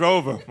least that's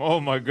over. Oh,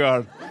 my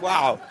God.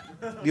 Wow.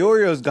 The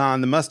Oreo's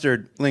gone. The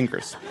mustard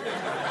lingers.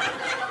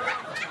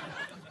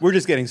 We're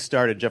just getting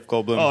started, Jeff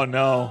Goldblum. Oh,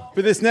 no.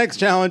 For this next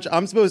challenge,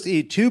 I'm supposed to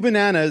eat 2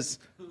 bananas.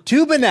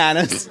 2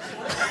 bananas.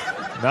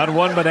 Not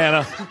one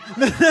banana.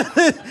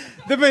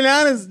 The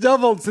bananas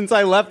doubled since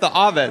I left the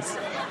office.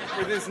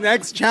 For this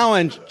next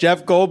challenge,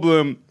 Jeff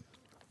Goldblum,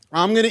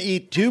 I'm going to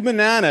eat 2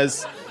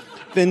 bananas,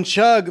 then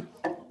chug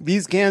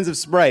these cans of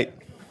Sprite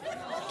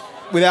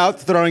without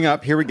throwing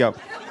up. Here we go.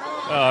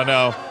 Oh,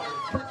 no.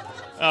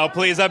 Oh,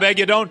 please, I beg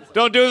you, don't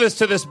do this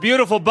to this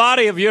beautiful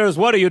body of yours.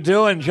 What are you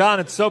doing, John?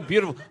 It's so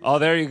beautiful. Oh,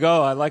 there you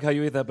go. I like how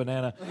you eat that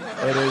banana.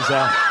 It is,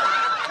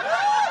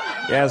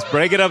 yes,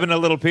 break it up into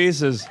little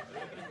pieces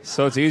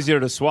so it's easier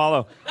to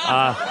swallow.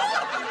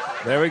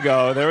 There we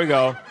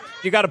go.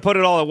 You got to put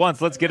it all at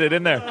once. Let's get it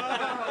in there.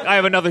 I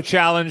have another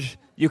challenge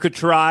you could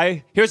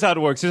try. Here's how it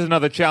works. Here's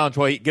another challenge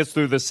while he gets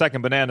through this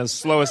second banana.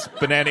 Slowest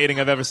banana eating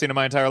I've ever seen in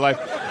my entire life.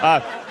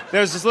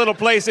 There's this little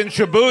place in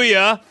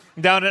Shibuya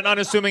down an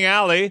unassuming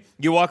alley.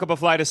 You walk up a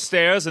flight of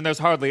stairs, and there's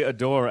hardly a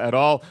door at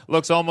all.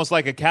 Looks almost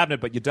like a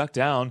cabinet, but you duck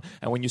down.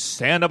 And when you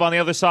stand up on the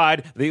other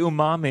side, the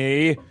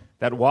umami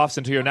that wafts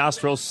into your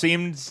nostrils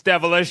seems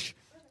devilish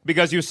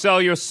because you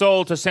sell your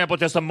soul to sample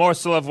just a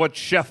morsel of what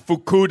Chef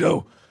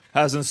Fukudo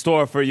has in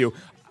store for you.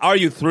 Are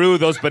you through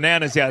those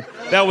bananas yet?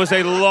 That was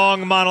a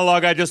long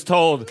monologue I just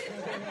told,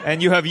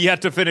 and you have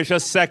yet to finish a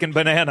second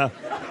banana.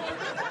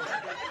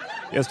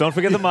 Yes, don't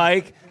forget the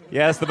mic.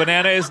 Yes, the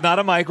banana is not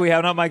a mic. We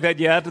have not mic'd that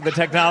yet. The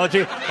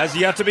technology has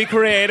yet to be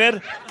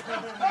created.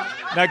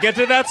 Now get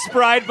to that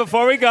Sprite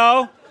before we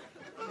go.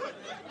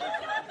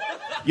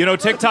 You know,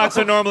 TikToks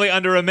are normally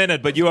under a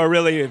minute, but you are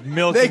really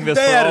milking this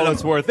for all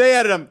it's worth. They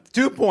added them.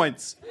 2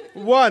 points.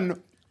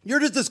 1, you're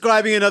just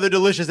describing another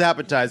delicious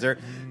appetizer.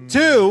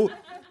 2,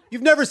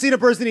 you've never seen a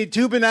person eat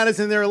 2 bananas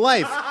in their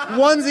life.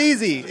 1's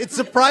easy. It's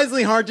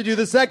surprisingly hard to do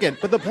the second.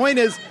 But the point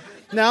is,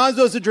 now I'm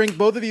supposed to drink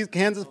both of these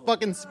cans of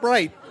fucking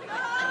Sprite.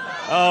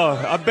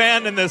 Oh,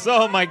 abandon this.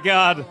 Oh, my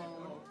God.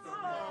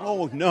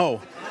 Oh,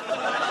 no.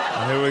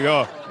 Here we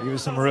go. Give you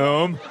some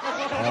room.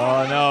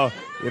 Oh, no.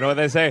 You know what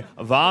they say?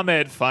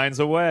 Vomit finds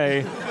a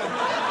way.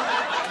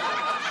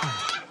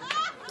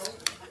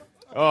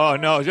 Oh,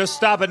 no. Just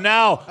stop it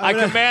now. I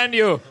command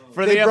you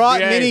for the FDA. They brought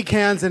mini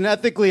cans, and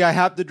ethically, I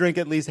have to drink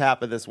at least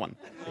half of this one.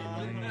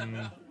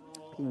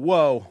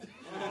 Whoa.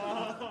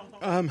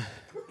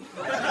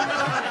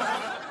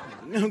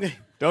 Okay.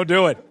 Don't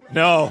do it.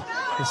 No.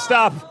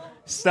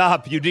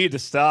 Stop. You need to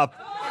stop.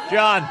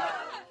 John.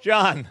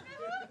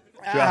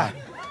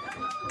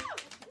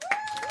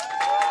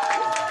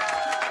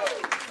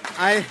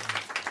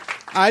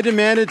 I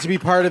demanded to be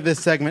part of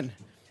this segment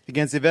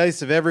against the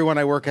advice of everyone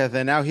I work with,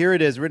 and now here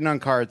it is, written on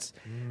cards.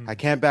 I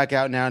can't back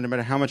out now, no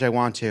matter how much I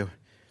want to.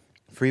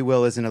 Free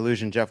will is an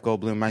illusion, Jeff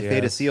Goldblum. My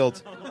fate is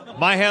sealed.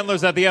 My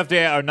handlers at the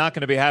FDA are not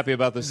going to be happy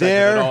about this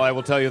segment at all, I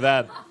will tell you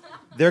that.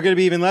 They're going to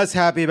be even less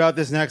happy about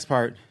this next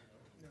part.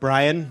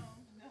 Brian,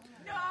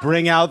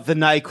 bring out the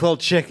NyQuil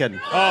chicken.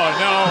 Oh,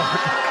 no.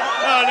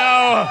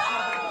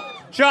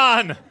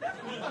 John,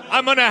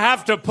 I'm going to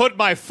have to put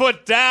my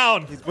foot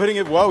down. He's putting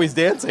it, whoa, he's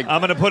dancing. I'm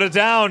going to put it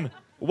down.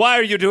 Why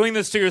are you doing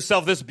this to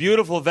yourself, this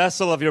beautiful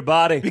vessel of your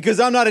body? Because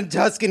I'm not in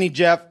Tuscany,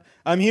 Jeff.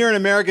 I'm here in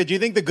America. Do you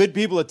think the good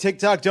people at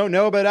TikTok don't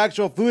know about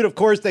actual food? Of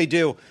course they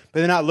do. But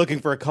they're not looking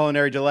for a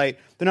culinary delight.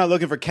 They're not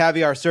looking for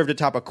caviar served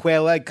atop a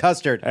quail egg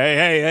custard.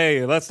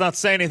 Hey, let's not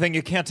say anything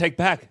you can't take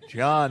back,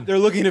 John. They're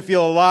looking to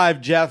feel alive,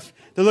 Jeff.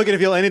 They're looking to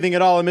feel anything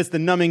at all amidst the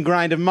numbing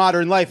grind of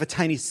modern life. A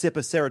tiny sip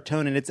of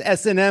serotonin. It's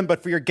S&M,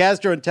 but for your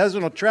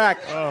gastrointestinal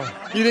tract.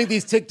 You think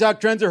these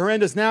TikTok trends are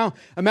horrendous now?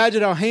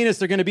 Imagine how heinous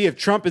they're going to be if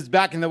Trump is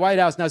back in the White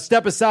House. Now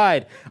step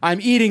aside. I'm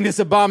eating this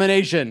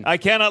abomination. I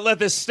cannot let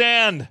this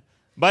stand.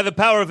 By the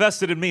power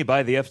vested in me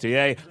by the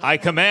FDA, I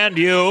command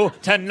you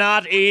to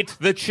not eat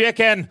the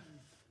chicken.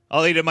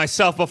 I'll eat it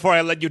myself before I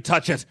let you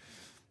touch it.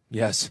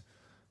 Yes,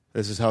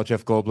 this is how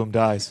Jeff Goldblum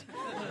dies.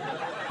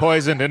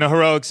 Poisoned in a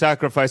heroic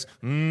sacrifice.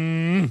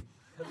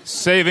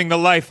 Saving the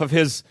life of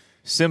his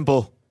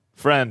simple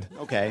friend.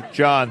 Okay.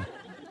 John,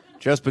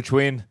 just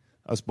between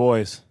us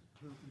boys.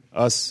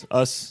 Us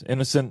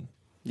innocent,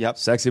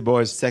 sexy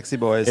boys. Sexy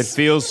boys. It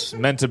feels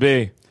meant to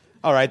be.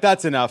 All right,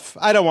 that's enough.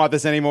 I don't want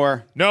this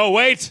anymore. No,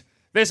 wait.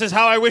 This is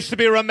how I wish to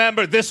be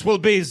remembered. This will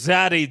be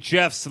Zaddy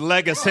Jeff's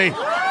legacy.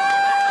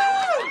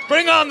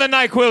 Bring on the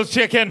NyQuil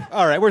chicken.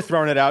 All right, we're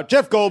throwing it out.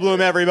 Jeff Goldblum,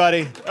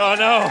 everybody. Oh,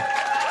 no.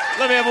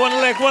 Let me have one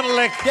lick.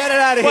 Get it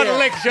out of here. One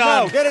lick,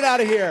 John. No, get it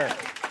out of here.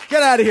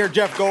 Get out of here,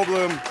 Jeff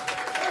Goldblum.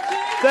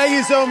 Thank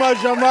you so much,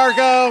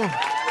 Gianmarco.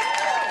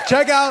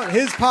 Check out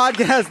his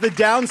podcast, The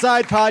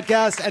Downside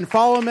Podcast, and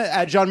follow him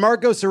at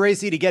Gianmarco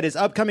Ceresi to get his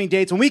upcoming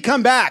dates. When we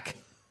come back,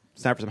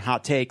 it's time for some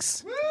hot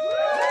takes.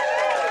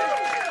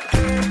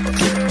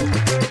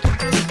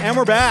 And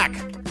we're back.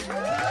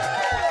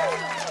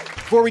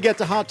 Before we get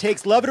to hot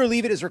takes, Love It or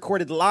Leave It is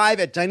recorded live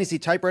at Dynasty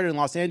Typewriter in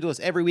Los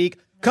Angeles every week.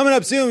 Coming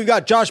up soon, we've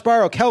got Josh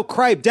Barrow, Kel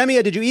Kripe,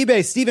 Demia, Did You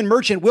eBay, Stephen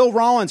Merchant, Will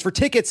Rollins. For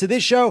tickets to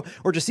this show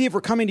or to see if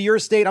we're coming to your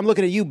state, I'm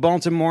looking at you,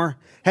 Baltimore.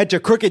 Head to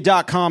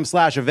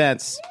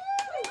crooked.com/events.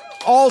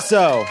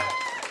 Also,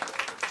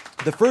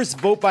 the first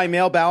vote by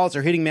mail ballots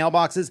are hitting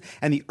mailboxes,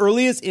 and the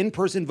earliest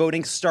in-person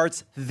voting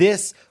starts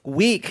this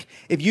week.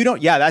 If you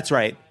don't, that's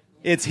right.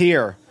 It's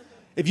here.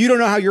 If you don't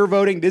know how you're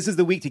voting, this is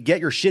the week to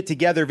get your shit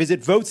together.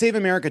 Visit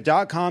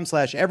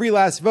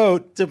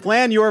votesaveamerica.com/everylastvote to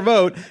plan your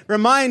vote.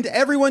 Remind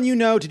everyone you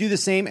know to do the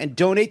same and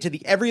donate to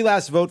the Every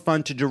Last Vote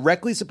Fund to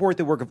directly support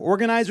the work of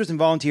organizers and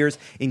volunteers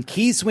in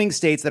key swing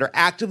states that are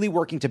actively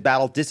working to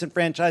battle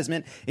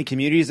disenfranchisement in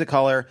communities of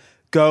color.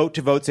 Go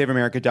to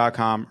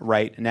votesaveamerica.com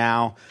right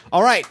now.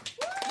 All right.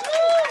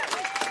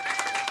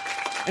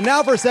 And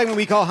now for a segment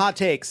we call Hot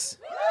Takes.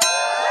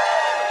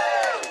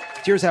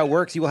 Here's how it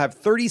works. You will have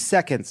 30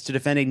 seconds to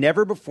defend a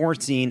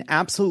never-before-seen,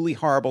 absolutely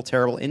horrible,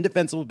 terrible,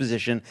 indefensible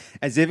position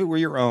as if it were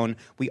your own.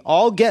 We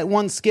all get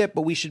one skip,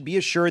 but we should be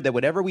assured that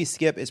whatever we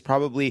skip is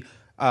probably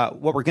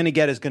what we're going to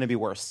get is going to be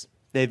worse.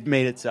 They've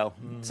made it so,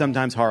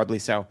 sometimes horribly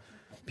so.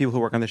 People who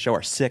work on the show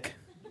are sick.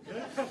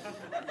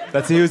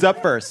 Let's see who's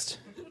up first.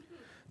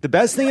 The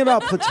best thing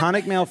about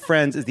platonic male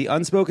friends is the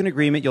unspoken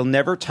agreement you'll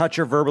never touch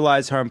or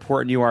verbalize how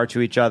important you are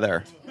to each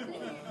other.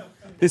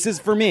 This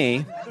is for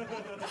me.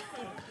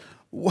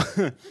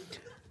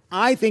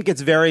 I think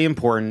it's very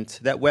important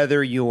that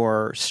whether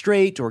you're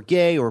straight or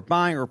gay or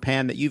bi or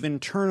pan, that you've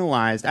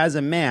internalized as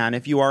a man,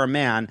 if you are a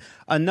man,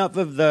 enough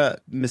of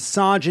the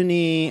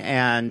misogyny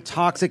and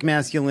toxic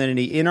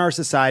masculinity in our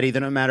society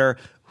that no matter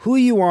who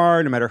you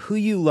are, no matter who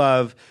you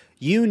love,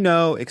 you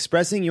know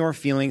expressing your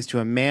feelings to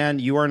a man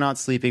you are not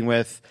sleeping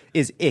with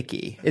is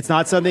icky. It's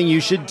not something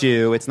you should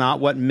do. It's not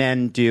what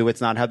men do.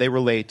 It's not how they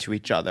relate to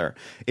each other.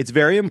 It's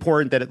very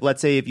important that, let's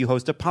say, if you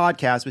host a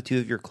podcast with two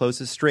of your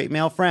closest straight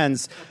male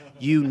friends,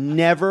 you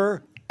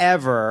never,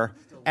 ever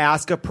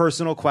ask a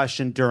personal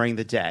question during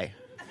the day.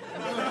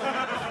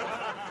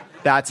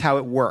 That's how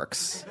it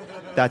works.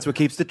 That's what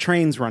keeps the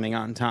trains running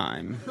on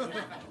time.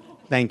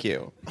 Thank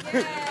you.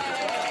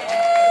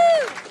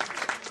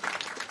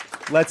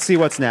 Let's see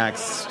what's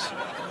next.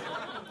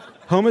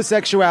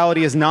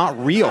 Homosexuality is not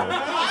real.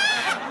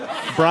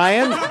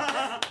 Brian,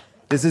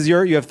 this is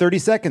you have 30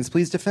 seconds.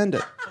 Please defend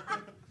it.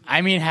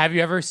 I mean, have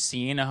you ever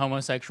seen a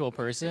homosexual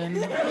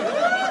person?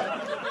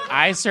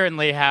 I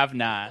certainly have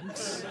not.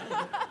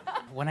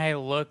 When I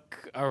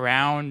look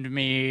around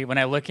me, when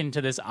I look into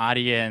this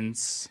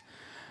audience,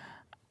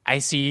 I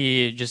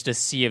see just a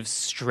sea of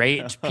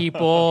straight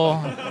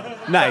people.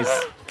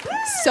 Nice.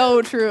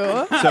 So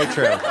true. So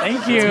true.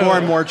 Thank you. It's more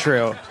and more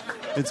true.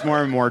 It's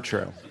more and more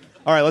true.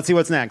 All right, let's see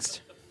what's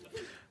next.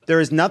 There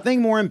is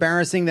nothing more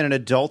embarrassing than an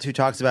adult who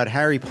talks about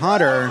Harry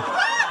Potter.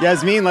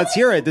 Yasmin, let's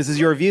hear it. This is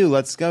your view.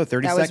 Let's go.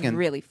 30 seconds. That was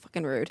really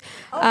fucking rude.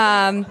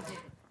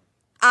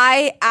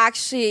 I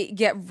actually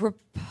get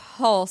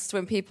repulsed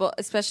when people,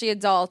 especially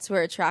adults who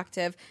are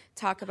attractive,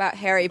 talk about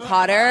Harry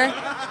Potter,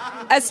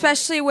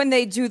 especially when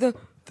they do the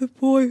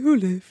boy who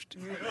lived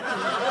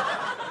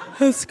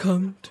has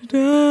come to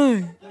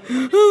die.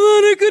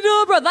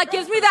 That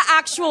gives me the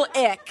actual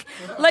ick.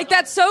 Like,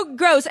 that's so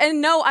gross.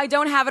 And no, I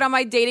don't have it on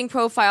my dating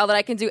profile that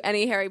I can do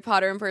any Harry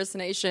Potter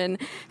impersonation.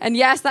 And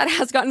yes, that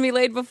has gotten me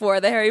laid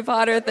before, the Harry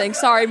Potter thing.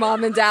 Sorry,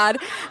 Mom and Dad.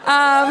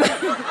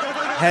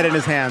 Head in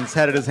his hands.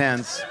 Head in his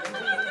hands.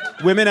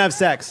 Women have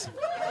sex.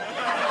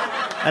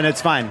 And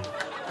it's fine.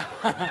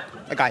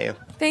 I got you.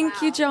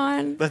 Thank you,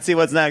 John. Let's see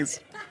what's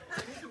next.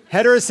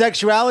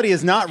 Heterosexuality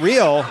is not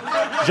real.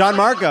 John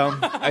Marco.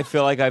 I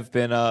feel like I've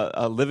been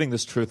living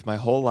this truth my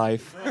whole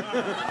life.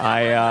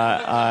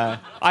 I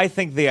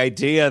think the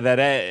idea that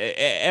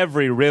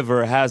every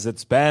river has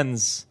its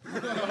bends.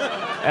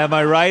 Am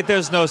I right?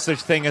 There's no such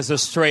thing as a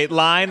straight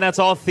line. That's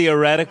all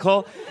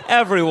theoretical.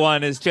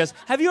 Everyone is just...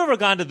 Have you ever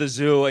gone to the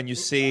zoo and you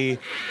see...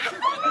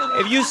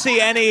 If you see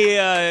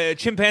any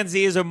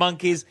chimpanzees or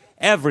monkeys,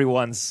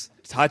 everyone's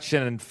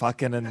touching and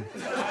fucking and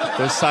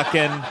they're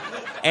sucking...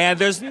 And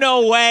there's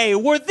no way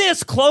we're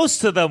this close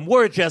to them.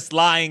 We're just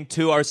lying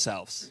to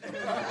ourselves.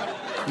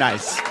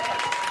 Nice.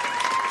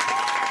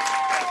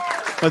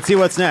 Let's see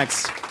what's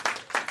next.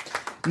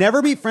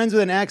 Never be friends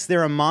with an ex.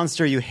 They're a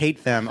monster. You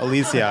hate them.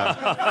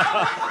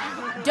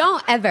 Alicia.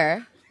 Don't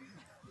ever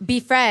be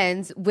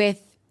friends with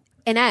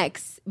an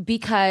ex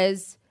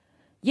because,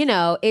 you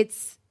know,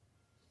 it's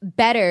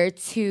better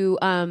to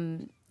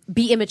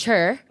be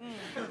immature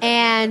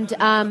and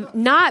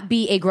not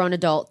be a grown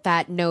adult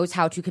that knows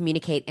how to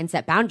communicate and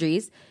set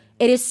boundaries.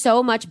 It is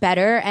so much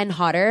better and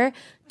hotter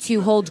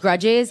to hold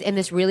grudges in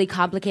this really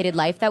complicated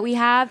life that we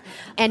have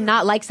and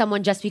not like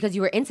someone just because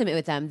you were intimate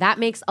with them. That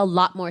makes a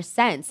lot more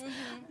sense. Mm-hmm.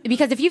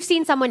 Because if you've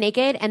seen someone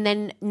naked and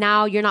then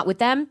now you're not with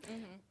them,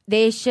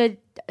 they should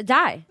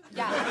die.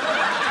 Yeah.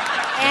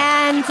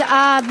 And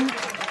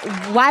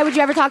why would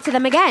you ever talk to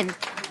them again?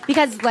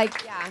 Because,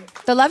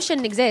 the love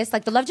shouldn't exist.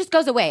 Like, the love just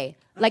goes away.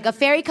 Like, a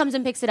fairy comes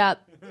and picks it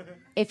up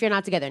if you're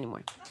not together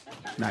anymore.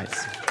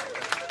 Nice.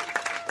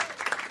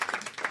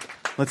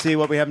 Let's see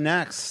what we have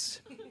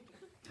next.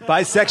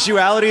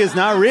 Bisexuality is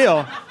not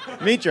real.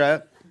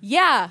 Mitra.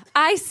 Yeah,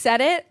 I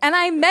said it and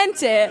I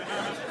meant it.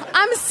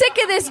 I'm sick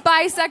of this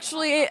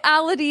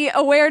bisexuality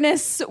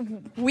awareness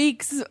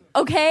weeks,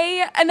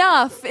 okay?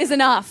 Enough is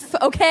enough,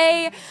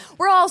 okay?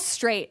 We're all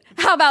straight.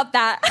 How about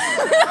that?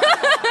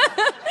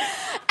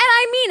 And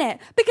I mean it,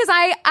 because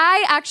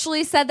I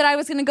actually said that I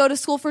was going to go to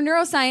school for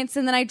neuroscience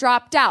and then I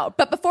dropped out.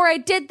 But before I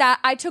did that,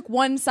 I took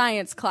one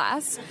science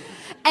class.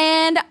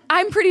 And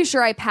I'm pretty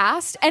sure I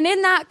passed. And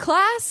in that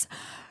class,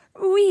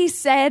 we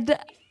said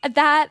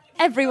that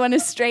everyone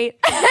is straight.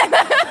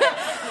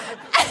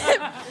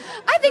 I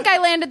think I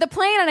landed the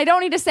plane and I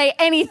don't need to say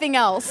anything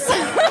else.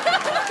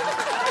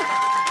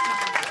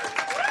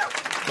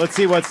 Let's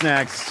see what's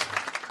next.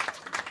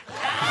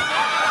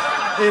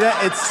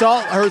 It's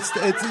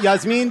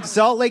Yasmin.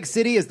 Salt Lake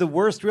City is the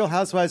worst Real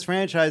Housewives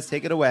franchise.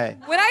 Take it away.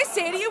 When I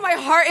say to you, my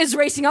heart is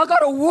racing. I'll go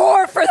to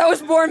war for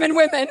those Mormon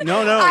women.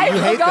 No, you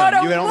hate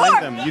them. You don't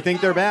like them. You think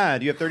they're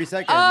bad. You have 30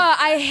 seconds.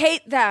 I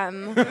hate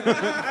them.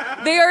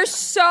 They are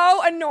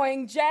so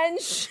annoying. Jen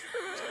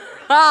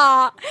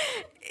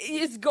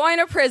is going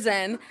to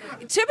prison.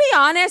 To be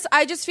honest,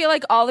 I just feel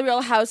like all the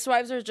Real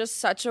Housewives are just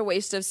such a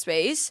waste of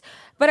space.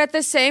 But at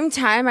the same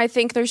time, I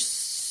think they're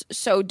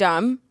so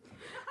dumb.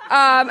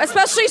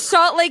 Especially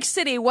Salt Lake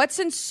City. What's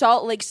in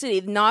Salt Lake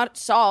City? Not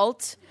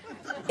salt.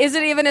 Is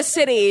it even a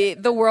city?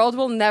 The world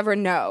will never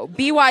know.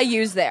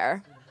 BYU's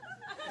there.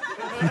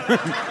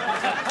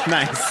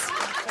 Nice.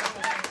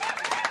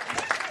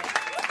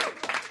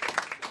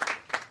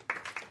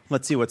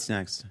 Let's see what's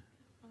next.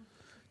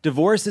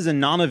 Divorce is a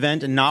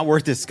non-event and not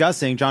worth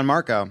discussing. John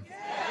Marco.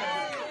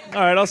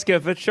 All right, I'll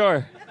skip it.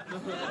 Sure.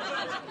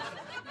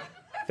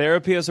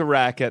 Therapy is a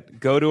racket.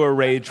 Go to a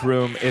rage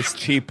room. It's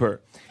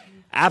cheaper.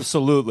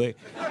 Absolutely.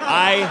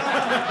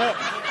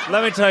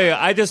 Let me tell you,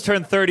 I just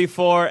turned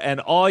 34, and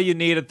all you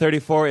need at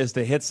 34 is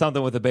to hit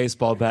something with a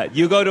baseball bat.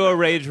 You go to a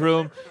rage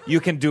room, you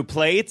can do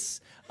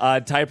plates, a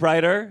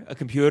typewriter, a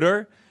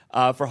computer.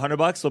 For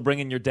 $100, they'll bring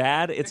in your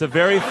dad. It's a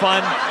very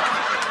fun...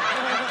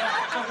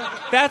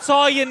 That's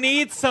all you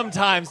need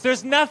sometimes.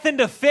 There's nothing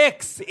to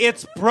fix.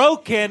 It's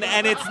broken,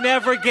 and it's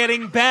never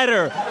getting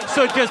better.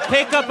 So just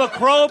pick up a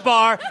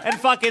crowbar and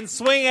fucking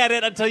swing at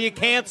it until you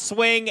can't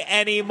swing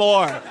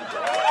anymore.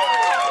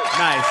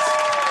 Nice.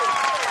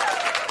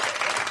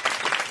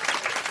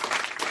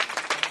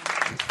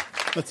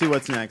 Let's see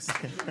what's next.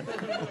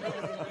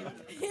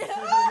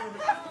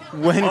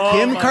 When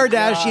Kim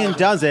Kardashian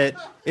does it,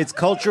 it's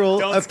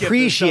cultural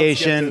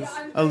appreciation.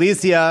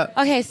 Alicia.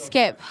 Okay,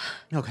 skip.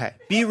 Okay.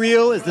 Be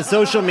Real is the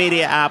social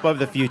media app of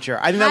the future.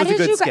 I think that was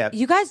a good skip.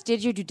 You guys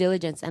did your due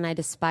diligence, and I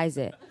despise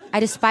it. I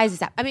despise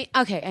this app. I mean,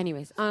 okay,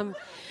 anyways.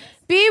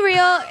 Be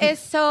Real is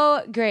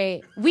so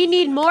great. We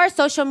need more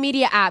social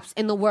media apps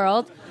in the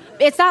world.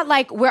 It's not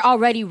like we're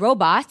already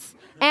robots.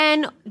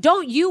 And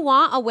don't you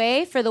want a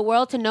way for the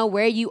world to know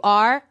where you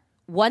are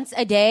once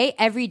a day,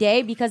 every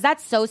day? Because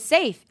that's so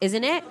safe,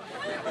 isn't it?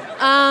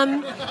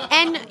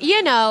 And,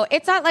 you know,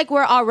 it's not like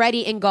we're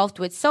already engulfed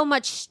with so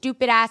much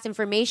stupid-ass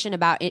information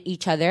about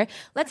each other.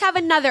 Let's have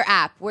another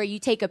app where you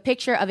take a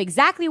picture of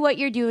exactly what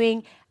you're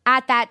doing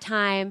at that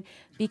time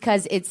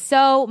because it's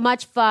so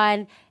much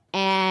fun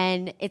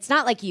and it's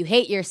not like you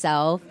hate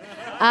yourself.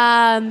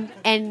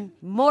 And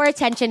more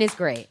attention is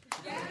great.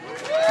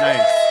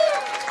 Nice.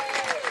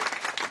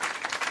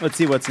 Let's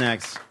see what's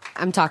next.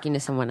 I'm talking to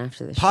someone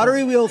after this.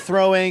 Pottery wheel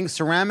throwing,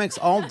 ceramics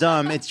all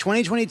dumb. It's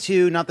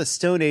 2022, not the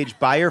Stone Age.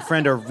 Buy your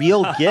friend a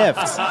real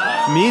gift.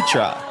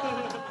 Mitra.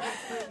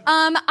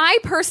 I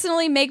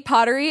personally make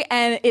pottery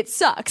and it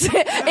sucks.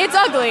 It's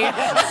ugly.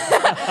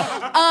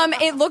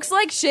 It looks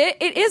like shit.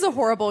 It is a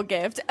horrible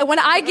gift. When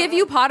I give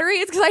you pottery,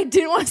 it's because I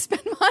didn't want to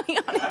spend money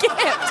on a gift.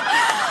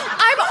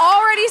 I'm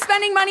already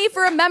spending money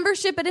for a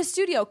membership at a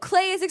studio.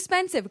 Clay is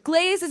expensive.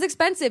 Glaze is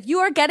expensive. You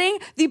are getting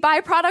the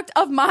byproduct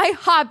of my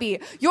hobby.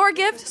 Your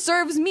gift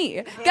serves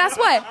me. Guess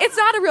what? It's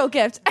not a real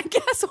gift. And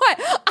guess what?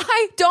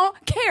 I don't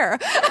care.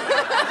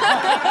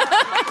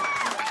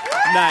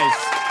 Nice.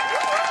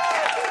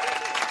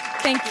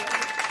 Thank you.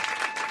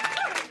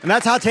 And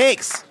that's Hot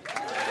Takes.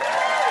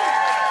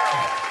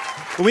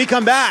 When we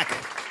come back,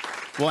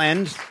 we'll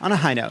end on a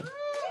high note.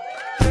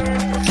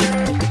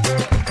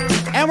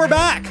 And we're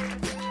back.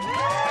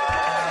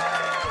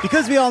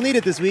 Because we all need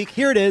it this week,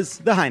 here it is,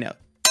 the high note.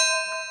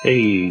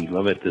 Hey,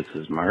 love it. This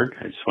is Mark.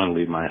 I just want to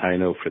leave my high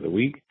note for the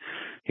week.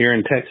 Here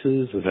in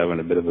Texas, I was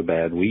having a bit of a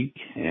bad week,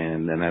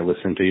 and then I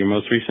listened to your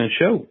most recent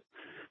show.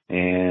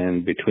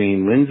 And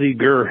between Lindsey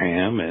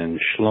Graham and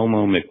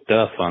Shlomo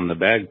McDuff on the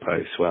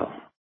bagpipes, well,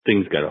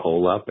 things got a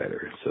whole lot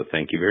better. So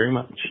thank you very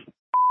much.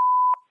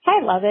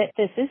 Hi, love it.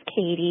 This is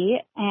Katie,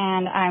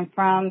 and I'm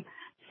from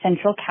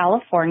Central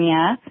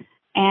California.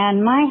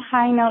 And my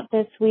high note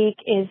this week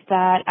is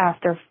that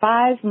after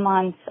 5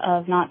 months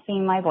of not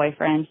seeing my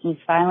boyfriend, he's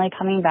finally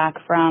coming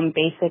back from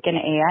basic and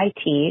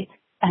AIT,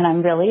 and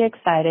I'm really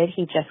excited.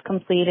 He just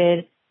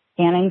completed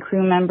Cannon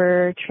crew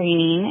member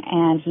training,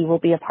 and he will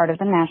be a part of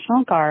the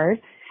National Guard.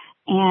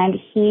 And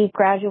he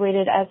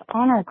graduated as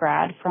honor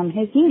grad from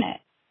his unit.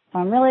 So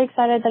I'm really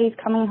excited that he's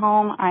coming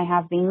home. I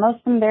have the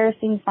most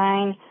embarrassing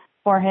sign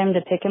for him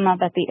to pick him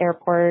up at the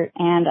airport,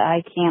 and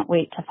I can't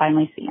wait to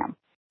finally see him.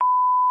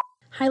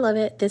 Hi, love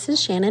it. This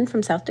is Shannon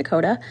from South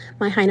Dakota.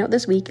 My high note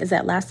this week is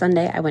that last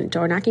Sunday I went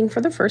door knocking for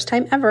the first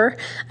time ever.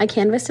 I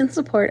canvassed in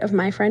support of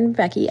my friend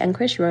Becky and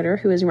Chris Schroeder,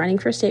 who is running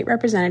for state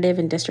representative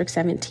in District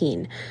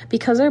 17.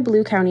 Because our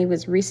blue county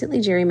was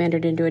recently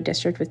gerrymandered into a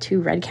district with 2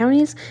 red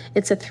counties,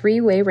 it's a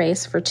 3-way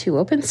race for 2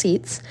 open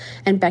seats,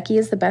 and Becky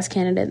is the best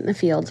candidate in the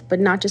field, but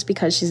not just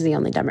because she's the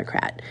only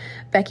Democrat.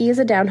 Becky is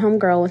a down-home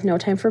girl with no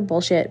time for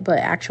bullshit, but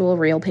actual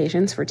real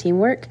patience for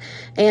teamwork,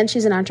 and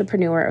she's an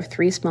entrepreneur of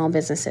 3 small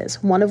businesses,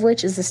 one of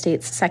which is the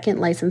state's second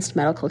licensed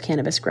medical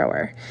cannabis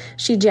grower.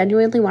 She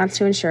genuinely wants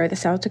to ensure the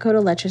South Dakota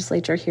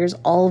legislature hears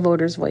all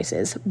voters'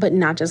 voices, but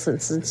not just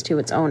listens to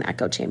its own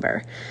echo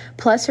chamber.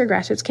 Plus, her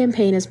grassroots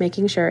campaign is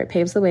making sure it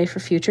paves the way for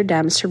future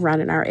Dems to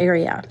run in our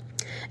area.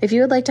 If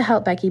you would like to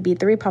help Becky beat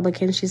the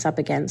Republicans she's up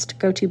against,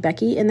 go to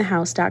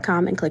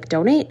BeckyInTheHouse.com and click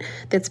donate.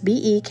 That's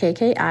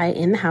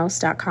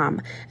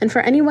BEKKIInthehouse.com. And for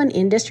anyone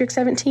in District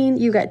 17,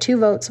 you get 2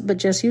 votes, but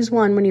just use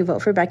 1 when you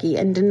vote for Becky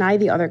and deny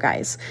the other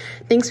guys.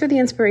 Thanks for the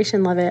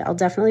inspiration, love it. I'll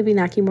definitely be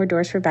knocking more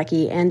doors for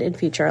Becky and in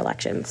future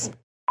elections.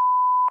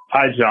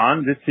 Hi,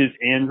 John. This is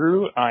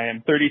Andrew. I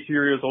am 32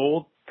 years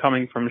old,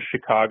 coming from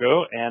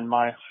Chicago, and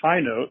my high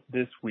note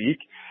this week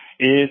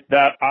is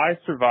that I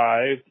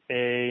survived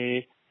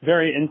a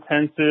very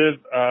intensive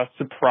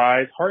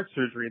surprise heart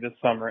surgery this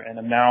summer, and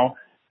I'm now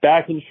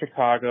back in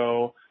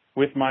Chicago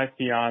with my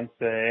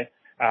fiance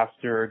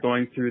after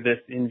going through this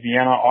in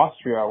Vienna,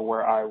 Austria,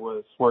 where I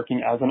was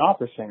working as an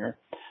opera singer.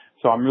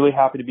 So I'm really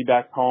happy to be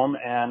back home,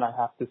 and I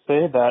have to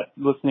say that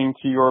listening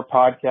to your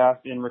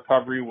podcast in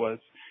recovery was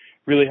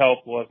really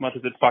helpful. As much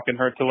as it fucking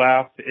hurt to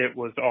laugh, it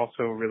was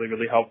also really,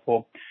 really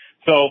helpful.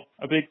 So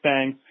a big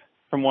thanks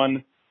from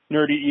one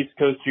nerdy East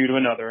Coast Jew to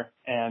another,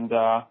 and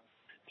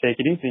take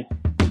it easy.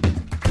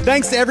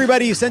 Thanks to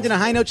everybody who sent in a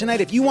high note tonight.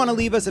 If you want to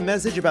leave us a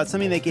message about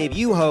something that gave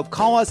you hope,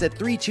 call us at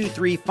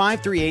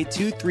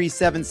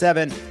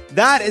 323-538-2377.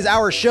 That is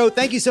our show.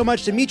 Thank you so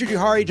much to Mitra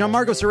Juhari,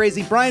 Gianmarco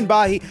Cerezi, Brian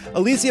Bahi,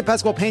 Alicia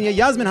Pascual-Peña,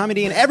 Yasmin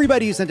Hamidi, and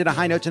everybody who sent in a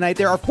high note tonight.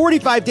 There are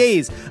 45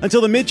 days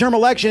until the midterm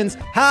elections.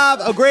 Have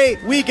a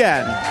great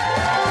weekend.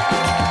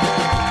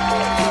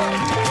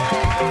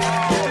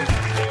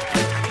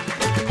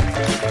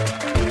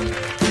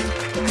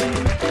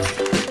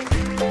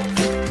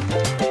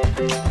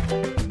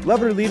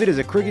 Love It or Leave It is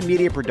a Crooked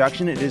Media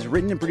production. It is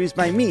written and produced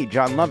by me,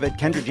 John Lovett.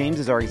 Kendra James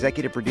is our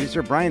executive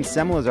producer. Brian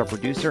Semmel is our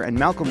producer. And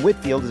Malcolm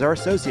Whitfield is our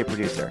associate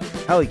producer.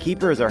 Hallie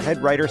Keeper is our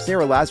head writer.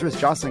 Sarah Lazarus,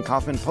 Jocelyn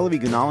Kaufman,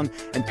 Pallavi Gunalan,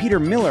 and Peter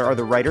Miller are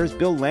the writers.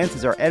 Bill Lance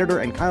is our editor.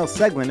 And Kyle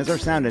Seglin is our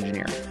sound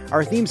engineer.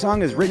 Our theme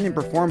song is written and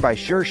performed by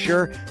Sure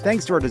Sure.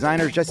 Thanks to our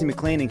designers, Jesse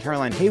McLean and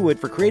Caroline Haywood,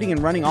 for creating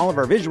and running all of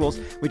our visuals,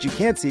 which you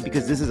can't see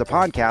because this is a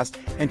podcast.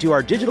 And to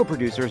our digital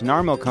producers,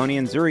 Nar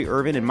Melkonian, Zuri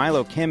Irvin, and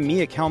Milo Kim,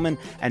 Mia Kelman,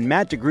 and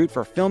Matt DeGroot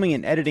for filming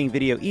and editing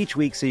video each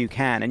week so you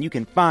can. And you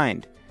can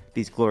find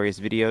these glorious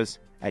videos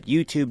at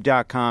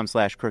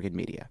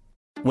youtube.com/crookedmedia.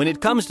 When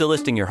it comes to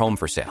listing your home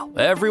for sale,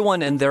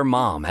 everyone and their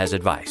mom has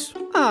advice.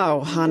 Oh,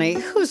 honey,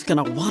 who's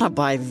gonna want to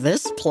buy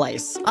this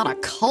place? On a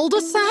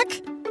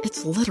cul-de-sac?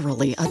 It's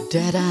literally a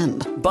dead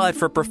end. But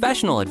for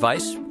professional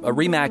advice, a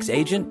RE/MAX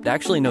agent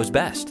actually knows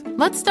best.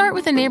 Let's start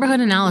with a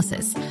neighborhood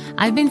analysis.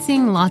 I've been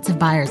seeing lots of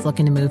buyers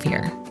looking to move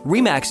here.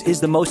 RE/MAX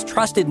is the most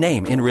trusted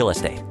name in real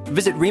estate.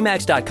 Visit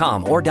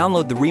RE/MAX.com or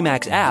download the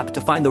RE/MAX app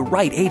to find the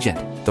right agent.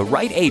 The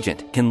right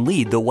agent can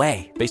lead the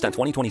way. Based on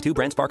 2022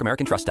 BrandSpark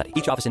American Trust Study.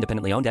 Each office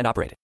independently owned and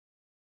operated.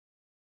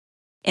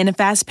 In a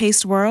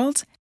fast-paced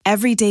world,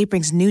 every day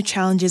brings new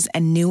challenges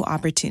and new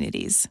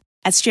opportunities.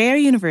 At Strayer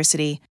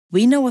University,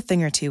 we know a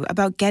thing or two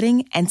about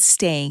getting and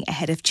staying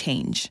ahead of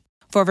change.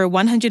 For over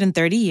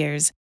 130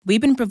 years, we've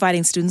been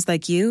providing students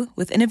like you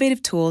with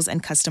innovative tools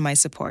and customized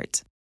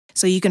support,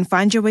 so you can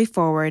find your way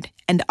forward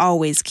and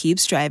always keep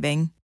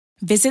striving.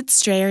 Visit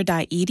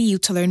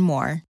strayer.edu to learn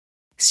more.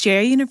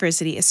 Strayer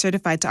University is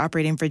certified to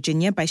operate in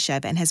Virginia by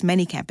Chev and has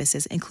many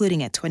campuses,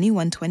 including at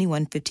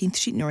 2121 15th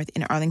Street North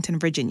in Arlington,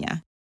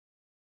 Virginia.